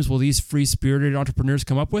schemes will these free-spirited entrepreneurs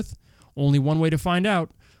come up with? Only one way to find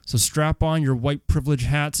out, so strap on your white privilege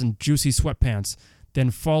hats and juicy sweatpants. Then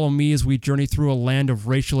follow me as we journey through a land of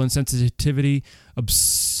racial insensitivity,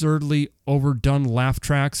 absurdly overdone laugh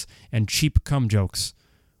tracks, and cheap cum jokes.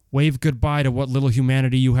 Wave goodbye to what little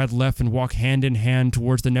humanity you had left and walk hand in hand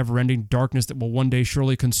towards the never-ending darkness that will one day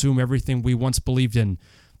surely consume everything we once believed in.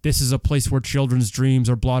 This is a place where children's dreams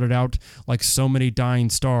are blotted out like so many dying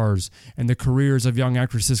stars, and the careers of young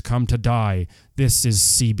actresses come to die. This is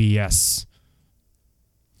CBS.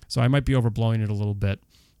 So I might be overblowing it a little bit,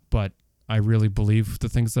 but I really believe the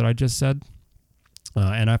things that I just said.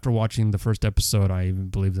 And after watching the first episode, I even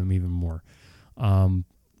believe them even more.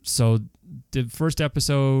 So the first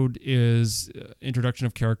episode is introduction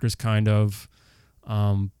of characters, kind of.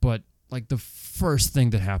 But like the first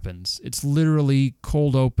thing that happens, it's literally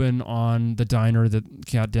cold open on the diner that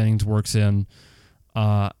Kat Dennings works in.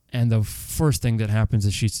 And the first thing that happens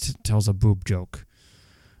is she tells a boob joke.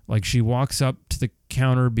 Like she walks up to the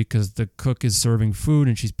counter because the cook is serving food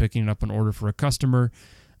and she's picking up an order for a customer.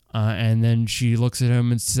 And then she looks at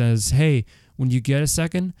him and says, "Hey, when you get a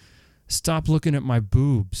second, stop looking at my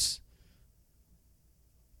boobs."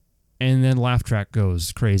 And then laugh track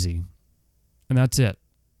goes crazy. And that's it.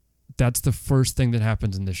 That's the first thing that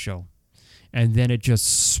happens in this show. And then it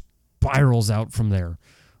just spirals out from there.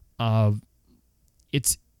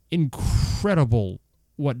 It's incredible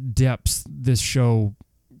what depths this show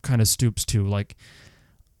kind of stoops to. Like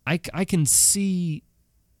I can see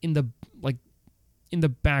in the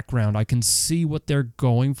background, I can see what they're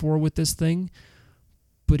going for with this thing,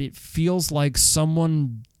 but it feels like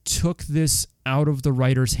someone took this out of the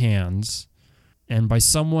writer's hands, and by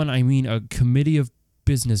someone I mean a committee of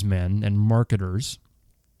businessmen and marketers,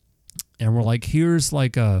 and we're like, here's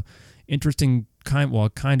like a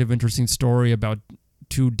kind of interesting story about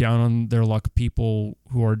two down on their luck people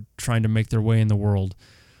who are trying to make their way in the world.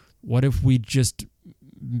 What if we just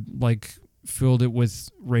like filled it with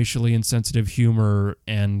racially insensitive humor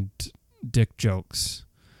and dick jokes?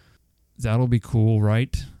 That'll be cool,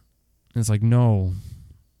 right? And it's like, no,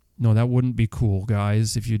 that wouldn't be cool,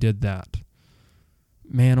 guys, if you did that.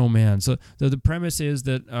 Man, oh man. So the premise is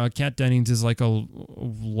that Kat Dennings is like a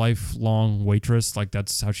lifelong waitress. Like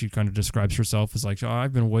that's how she kind of describes herself, as like, "Oh,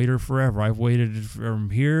 I've been a waiter forever. I've waited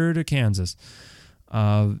from here to Kansas."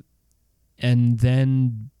 And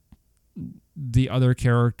then the other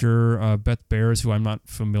character, Beth Bears, who I'm not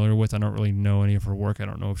familiar with. I don't really know any of her work. I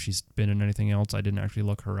don't know if she's been in anything else. I didn't actually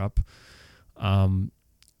look her up.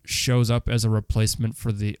 Shows up as a replacement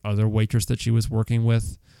for the other waitress that she was working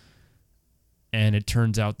with. And it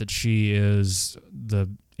turns out that she is the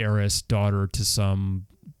heiress daughter to some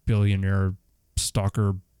billionaire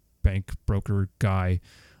stalker bank broker guy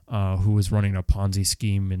who was running a Ponzi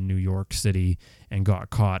scheme in New York City and got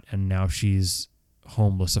caught. And now she's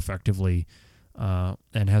homeless effectively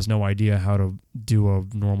and has no idea how to do a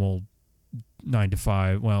normal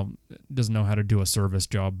 9-to-5. Well, doesn't know how to do a service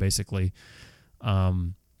job, basically.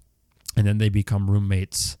 And then they become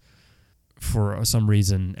roommates for some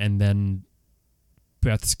reason. And then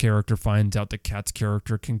Beth's character finds out that Kat's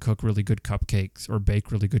character can cook really good cupcakes or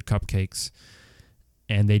bake really good cupcakes.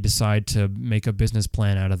 And they decide to make a business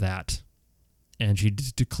plan out of that. And she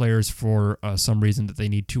declares for some reason that they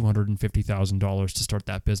need $250,000 to start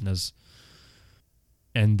that business.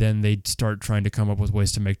 And then they start trying to come up with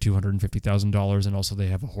ways to make $250,000, and also they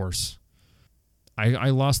have a horse. I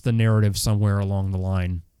lost the narrative somewhere along the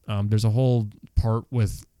line. There's a whole part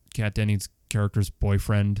with Kat Dennings' character's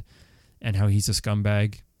boyfriend and how he's a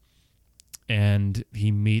scumbag. And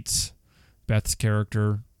he meets Beth's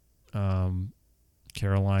character,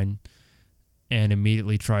 Caroline, and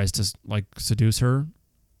immediately tries to like seduce her.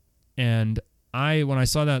 And when I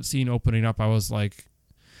saw that scene opening up, I was like,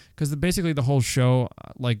 because basically the whole show,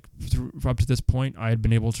 like up to this point, I had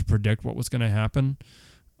been able to predict what was going to happen,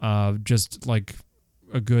 just like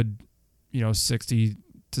a good, 60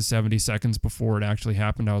 to 70 seconds before it actually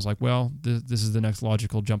happened. I was like, well, this is the next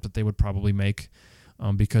logical jump that they would probably make,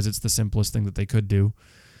 because it's the simplest thing that they could do.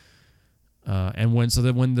 And when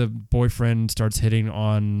the boyfriend starts hitting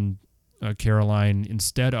on Caroline,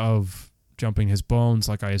 instead of jumping his bones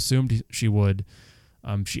like I assumed she would,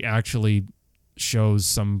 she actually shows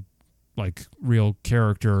some like real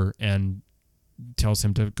character and tells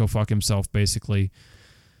him to go fuck himself, basically,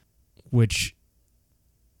 which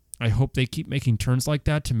I hope they keep making turns like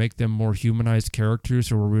that to make them more humanized characters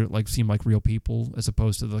who seem like real people as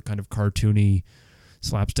opposed to the kind of cartoony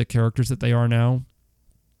slapstick characters that they are now.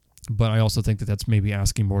 But I also think that that's maybe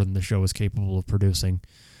asking more than the show is capable of producing.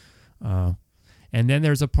 And then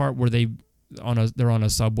there's a part where they're on a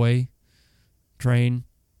subway train,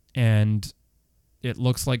 and it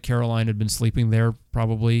looks like Caroline had been sleeping there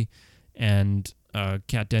probably, and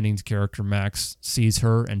Kat Dennings' character Max sees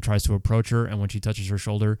her and tries to approach her, and when she touches her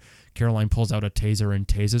shoulder, Caroline pulls out a taser and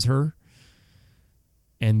tases her.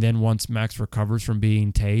 And then once Max recovers from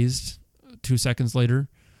being tased 2 seconds later,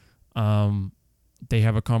 they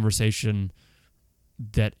have a conversation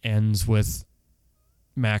that ends with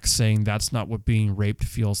Max saying that's not what being raped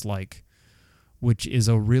feels like, which is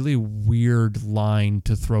a really weird line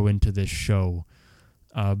to throw into this show,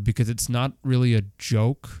 because it's not really a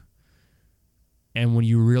joke. And when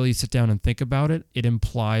you really sit down and think about it, it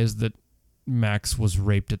implies that Max was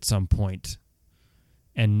raped at some point,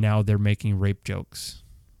 and now they're making rape jokes.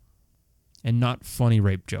 And not funny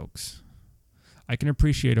rape jokes. I can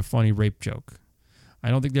appreciate a funny rape joke. I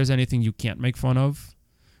don't think there's anything you can't make fun of.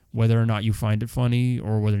 Whether or not you find it funny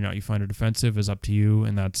or whether or not you find it offensive is up to you,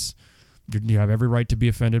 and you have every right to be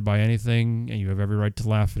offended by anything, and you have every right to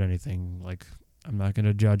laugh at anything. Like, I'm not going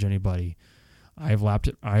to judge anybody. I have laughed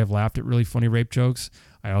at really funny rape jokes.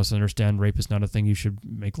 I also understand rape is not a thing you should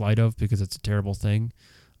make light of because it's a terrible thing.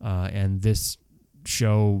 And this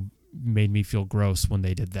show made me feel gross when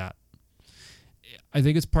they did that. I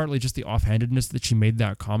think it's partly just the offhandedness that she made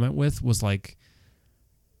that comment with was like,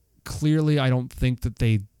 clearly I don't think that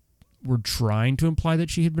they were trying to imply that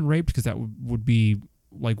she had been raped, because that would be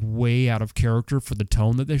like way out of character for the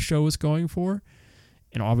tone that this show is going for.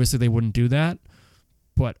 And obviously they wouldn't do that.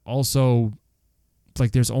 But also,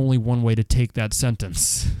 like, there's only one way to take that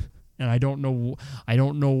sentence. And I don't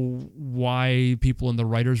know why people in the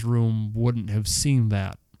writer's room wouldn't have seen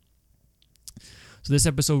that. So this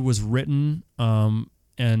episode was written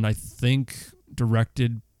and I think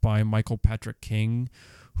directed by Michael Patrick King,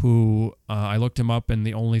 who I looked him up, and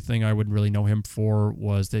the only thing I would really know him for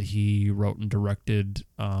was that he wrote and directed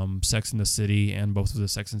Sex and the City and both of the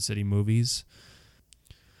Sex and the City movies.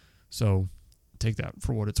 So take that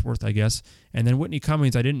for what it's worth, I guess. And then Whitney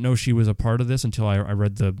Cummings, I didn't know she was a part of this until I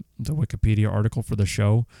read the Wikipedia article for the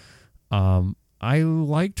show. I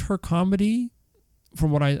liked her comedy.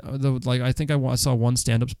 From what I think I saw one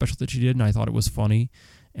stand-up special that she did, and I thought it was funny.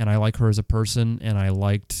 And I like her as a person, and I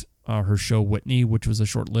liked her show Whitney, which was a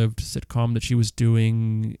short-lived sitcom that she was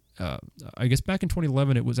doing. I guess back in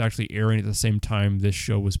 2011, it was actually airing at the same time this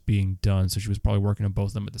show was being done, so she was probably working on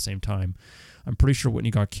both of them at the same time. I'm pretty sure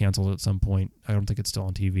Whitney got canceled at some point. I don't think it's still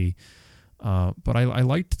on TV. But I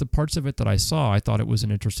liked the parts of it that I saw. I thought it was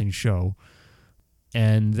an interesting show.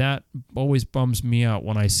 And that always bums me out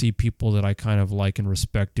when I see people that I kind of like and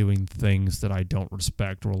respect doing things that I don't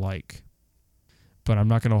respect or like. But I'm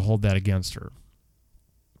not going to hold that against her.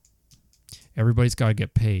 Everybody's got to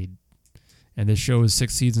get paid. And this show is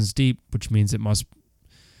 6 seasons deep, which means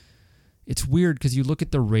it's weird because you look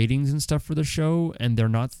at the ratings and stuff for the show, and they're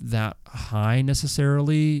not that high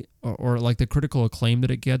necessarily, or like the critical acclaim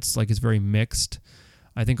that it gets is very mixed.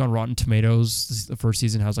 I think on Rotten Tomatoes, the first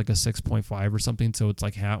season has like a 6.5 or something, so it's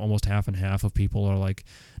like almost half and half of people are like,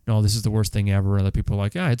 no, this is the worst thing ever. Other people are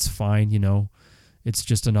like, yeah, it's fine, it's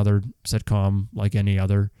just another sitcom like any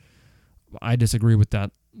other. I disagree with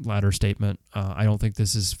that latter statement. I don't think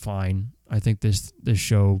this is fine. I think this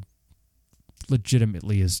show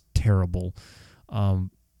legitimately is terrible.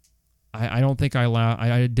 I don't think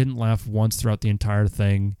I didn't laugh once throughout the entire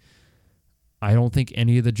thing. I don't think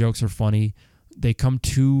any of the jokes are funny. They come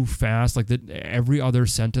too fast. Like every other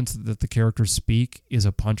sentence that the characters speak is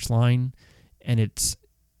a punchline, and it's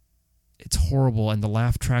horrible. And the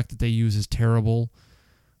laugh track that they use is terrible.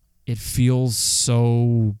 it feels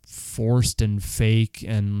so forced and fake,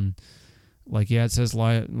 and like, yeah, it says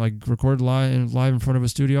live, like recorded live in front of a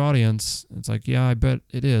studio audience. It's like, yeah, I bet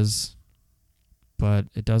it is, but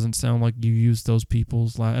it doesn't sound like you use those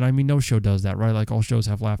people's laugh. And I mean, no show does that, right? Like, all shows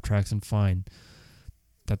have laugh tracks, and fine,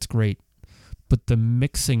 that's great. But the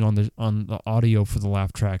mixing on the audio for the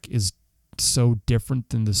laugh track is so different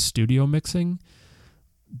than the studio mixing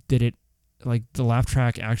that it, like, the laugh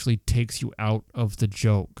track actually takes you out of the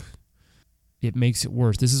joke. It makes it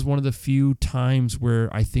worse. This is one of the few times where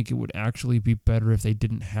I think it would actually be better if they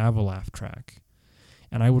didn't have a laugh track.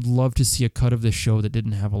 And I would love to see a cut of this show that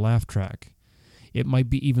didn't have a laugh track. It might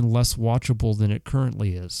be even less watchable than it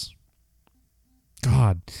currently is.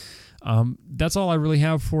 God. That's all I really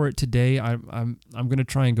have for it today. I'm going to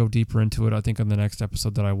try and go deeper into it, I think, on the next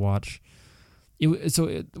episode that I watch. It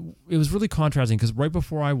was really contrasting, because right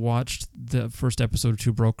before I watched the first episode of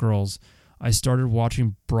Two Broke Girls, I started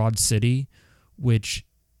watching Broad City, which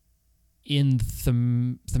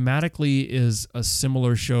thematically is a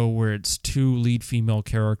similar show where it's two lead female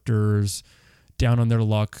characters down on their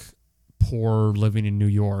luck, poor, living in New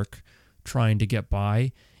York, trying to get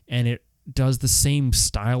by, and it does the same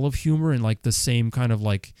style of humor and like the same kind of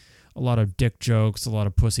like a lot of dick jokes, a lot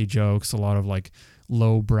of pussy jokes, a lot of like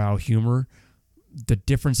lowbrow humor. The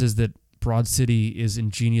difference is that Broad City is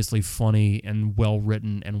ingeniously funny and well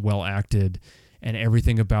written and well acted, and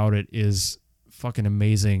everything about it is fucking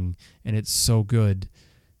amazing, and it's so good.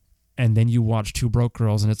 And then you watch Two Broke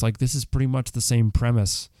Girls, and it's like, this is pretty much the same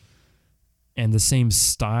premise and the same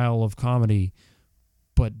style of comedy,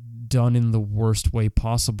 but done in the worst way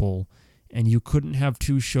possible. And you couldn't have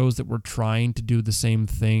two shows that were trying to do the same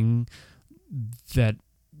thing that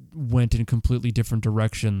went in completely different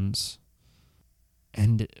directions.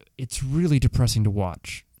 And it's really depressing to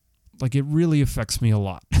watch. Like, it really affects me a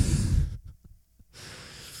lot.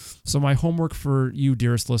 So my homework for you,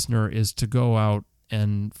 dearest listener, is to go out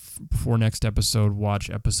and before next episode, watch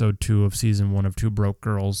episode 2 of season 1 of Two Broke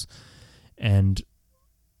Girls. And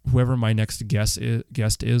whoever my next guest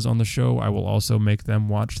is on the show, I will also make them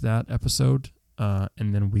watch that episode, and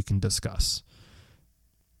then we can discuss.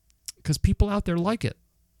 Because people out there like it.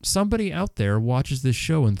 Somebody out there watches this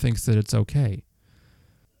show and thinks that it's okay,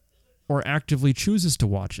 or actively chooses to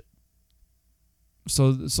watch it.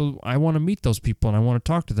 So I want to meet those people, and I want to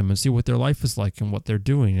talk to them and see what their life is like and what they're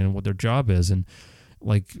doing and what their job is, and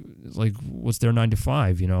like what's their 9 to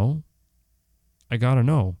 5, you know? I gotta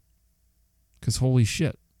know. Because holy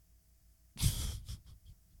shit.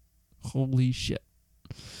 Holy shit.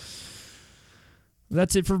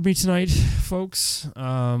 That's it for me tonight, folks.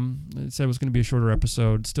 I said it was going to be a shorter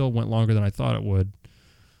episode. Still went longer than I thought it would.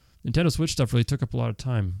 Nintendo Switch stuff really took up a lot of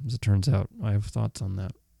time, as it turns out. I have thoughts on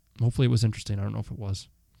that. Hopefully it was interesting. I don't know if it was.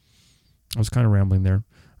 I was kind of rambling there.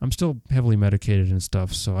 I'm still heavily medicated and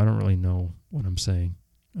stuff, so I don't really know what I'm saying.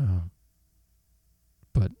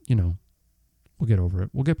 But, you know, we'll get over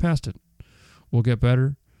it. We'll get past it. We'll get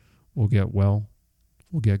better. We'll get well.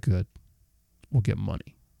 We'll get good. We'll get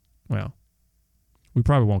money. Well, we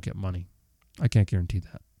probably won't get money. I can't guarantee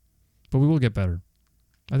that. But we will get better.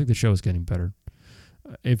 I think the show is getting better.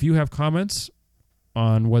 If you have comments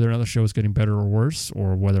on whether or not the show is getting better or worse,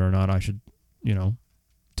 or whether or not I should, you know,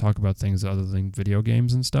 talk about things other than video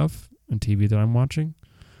games and stuff and TV that I'm watching,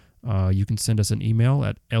 you can send us an email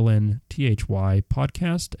at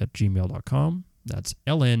lnthypodcast@gmail.com. That's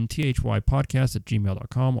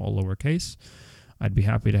lnthypodcast@gmail.com, all lowercase. I'd be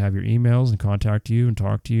happy to have your emails and contact you and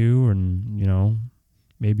talk to you, and, you know,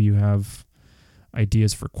 maybe you have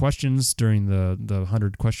ideas for questions during the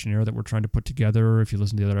 100 questionnaire that we're trying to put together. If you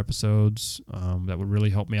listen to the other episodes, that would really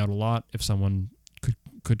help me out a lot if someone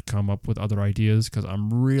could come up with other ideas, because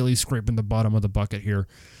I'm really scraping the bottom of the bucket here.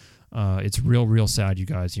 It's real sad, you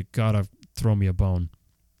guys. You gotta throw me a bone.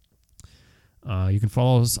 You can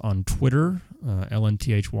follow us on Twitter,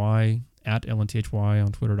 LNTHY, at LNTHY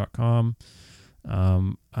on twitter.com.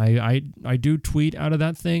 I do tweet out of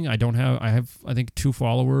that thing. I have I think 2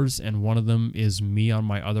 followers, and one of them is me on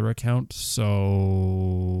my other account.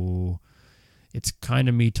 So it's kind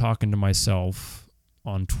of me talking to myself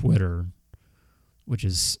on Twitter, which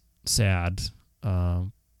is sad.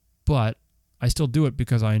 But I still do it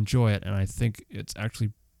because I enjoy it, and I think it's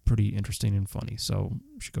actually pretty interesting and funny. So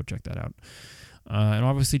you should go check that out. And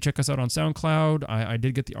obviously check us out on SoundCloud. I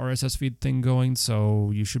did get the RSS feed thing going,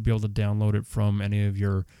 so you should be able to download it from any of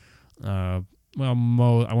your, I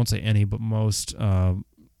won't say any, but most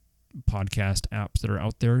podcast apps that are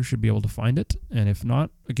out there. You should be able to find it. And if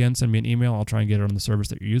not, again, send me an email. I'll try and get it on the service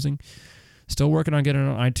that you're using. Still working on getting it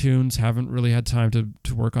on iTunes. Haven't really had time to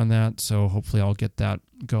work on that, so hopefully I'll get that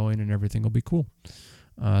going and everything will be cool.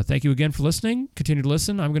 Thank you again for listening. Continue to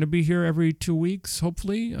listen. I'm going to be here every 2 weeks,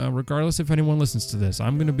 hopefully, regardless if anyone listens to this.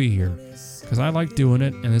 I'm going to be here because I like doing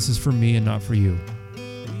it, and this is for me and not for you.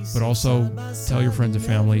 But also, tell your friends and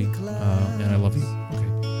family, and I love you.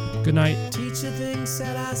 Okay. Good night. Teacher thinks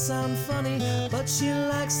that I sound funny, but she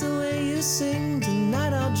likes the way you sing.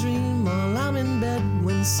 Tonight I'll dream while I'm in bed,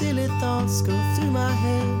 when silly thoughts go through my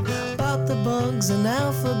head about the bugs and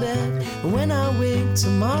alphabet. When I wake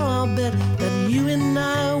tomorrow, I'll bet that you and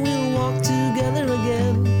I will walk together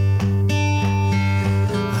again.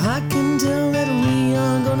 I can tell that we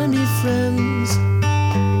are gonna be friends.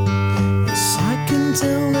 Yes, I can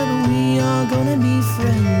tell that we are gonna be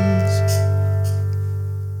friends.